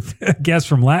with guests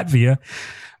from Latvia,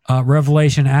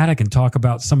 Revelation Attic, and talk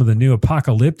about some of the new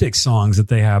apocalyptic songs that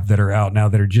they have that are out now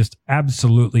that are just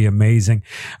absolutely amazing.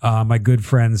 My good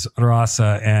friends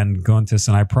Rasa and Gontis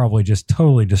and I probably just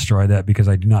totally destroyed that because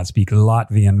I do not speak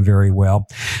Latvian very well.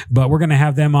 But we're going to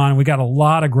have them on. We got a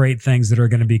lot of great things that are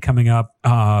going to be coming up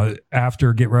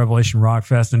after Get Revelation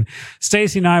Rockfest. And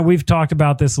Stacy and I, we've talked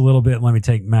about this a little bit. Let me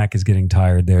take, Mac is getting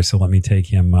tired there, so let me take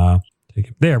him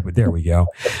there we go.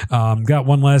 Got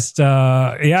one last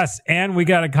yes, and we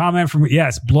got a comment from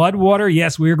Bloodwater.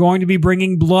 Yes, we are going to be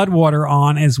bringing Bloodwater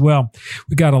on as well.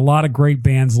 We got a lot of great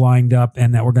bands lined up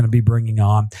and that we're going to be bringing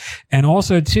on. And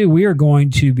also too, we are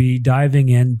going to be diving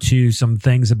into some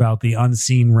things about the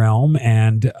unseen realm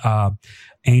and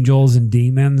angels and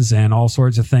demons and all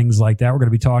sorts of things like that. We're going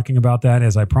to be talking about that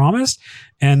as I promised.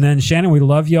 And then Shannon, we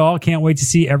love y'all. Can't wait to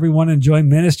see everyone, enjoy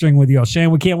ministering with y'all. Shannon,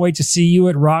 we can't wait to see you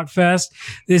at Rockfest.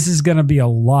 This is going to be a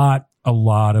lot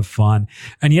of fun.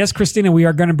 And yes, Christina, we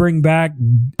are going to bring back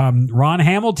Ron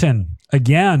Hamilton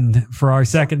again for our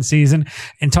second season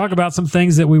and talk about some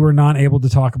things that we were not able to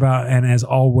talk about. And as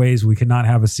always, we could not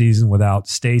have a season without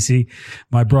Stacy,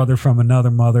 my brother from another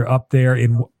mother, up there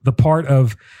in the part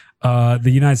of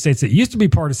the United States that used to be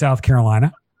part of South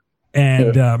Carolina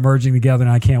and merging together.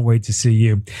 And I can't wait to see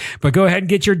you. But go ahead and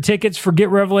get your tickets for Get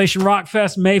Revelation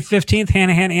Rockfest, May 15th,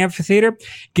 Hanahan Amphitheater.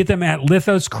 Get them at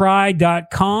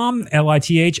lithoscry.com,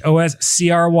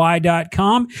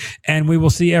 LITHOSCRY.com. And we will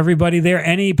see everybody there.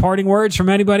 Any parting words from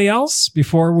anybody else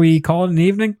before we call it an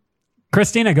evening?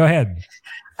 Christina, go ahead.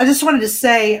 I just wanted to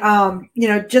say,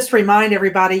 just remind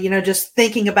everybody, just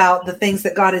thinking about the things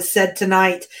that God has said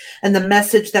tonight and the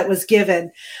message that was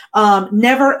given.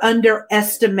 Never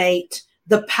underestimate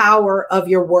the power of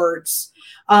your words.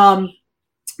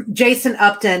 Jason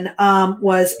Upton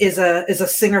is a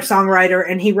singer-songwriter,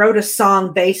 and he wrote a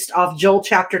song based off Joel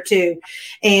chapter 2.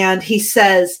 And he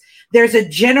says, there's a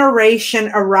generation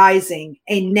arising,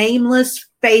 a nameless,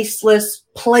 faceless,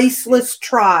 placeless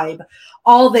tribe.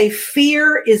 All they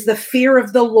fear is the fear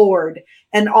of the Lord,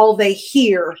 and all they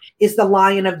hear is the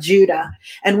Lion of Judah.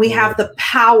 And we have the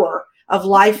power of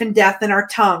life and death in our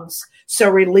tongues. So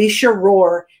release your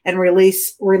roar and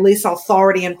release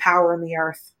authority and power in the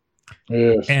earth.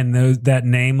 Yes. And that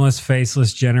nameless,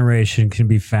 faceless generation can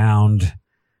be found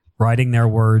writing their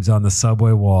words on the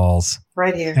subway walls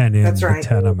Right here. and in That's the right.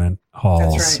 tenement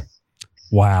halls. That's right.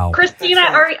 Wow. Christina,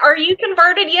 That's right. are you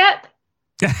converted yet?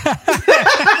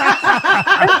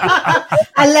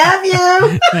 I love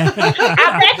you.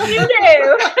 I bet you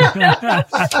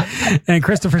do. And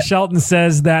Christopher Shelton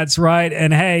says that's right.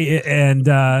 And hey,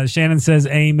 and Shannon says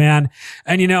amen.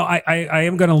 And you know, I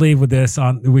am going to leave with this.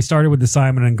 We started with the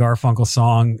Simon and Garfunkel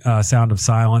song, "Sound of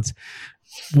Silence."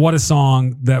 What a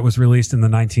song that was released in the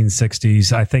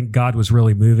 1960s. I think God was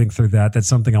really moving through that. That's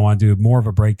something I want to do more of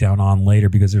a breakdown on later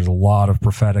because there's a lot of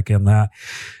prophetic in that.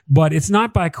 But it's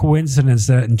not by coincidence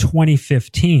that in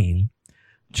 2015,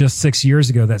 just 6 years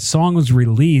ago, that song was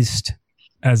released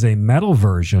as a metal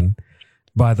version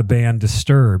by the band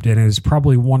Disturbed. And it is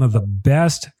probably one of the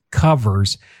best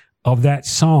covers of that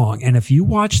song. And if you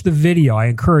watch the video, I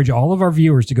encourage all of our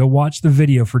viewers to go watch the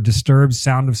video for Disturbed's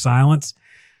Sound of Silence.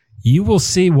 You will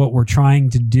see what we're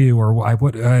trying to do, or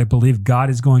what I believe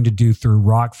God is going to do through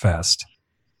Rockfest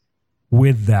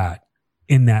with that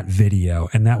in that video.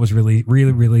 And that was really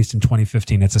released in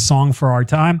 2015. It's a song for our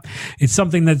time. It's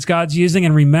something that God's using.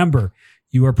 And remember,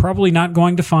 you are probably not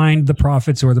going to find the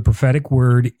prophets or the prophetic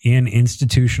word in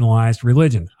institutionalized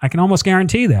religion. I can almost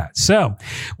guarantee that. So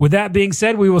with that being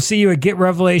said, we will see you at Get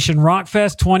Revelation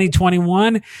Rockfest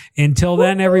 2021. Until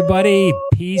then, everybody,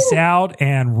 peace out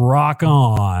and rock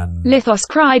on.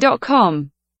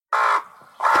 Lithoscry.com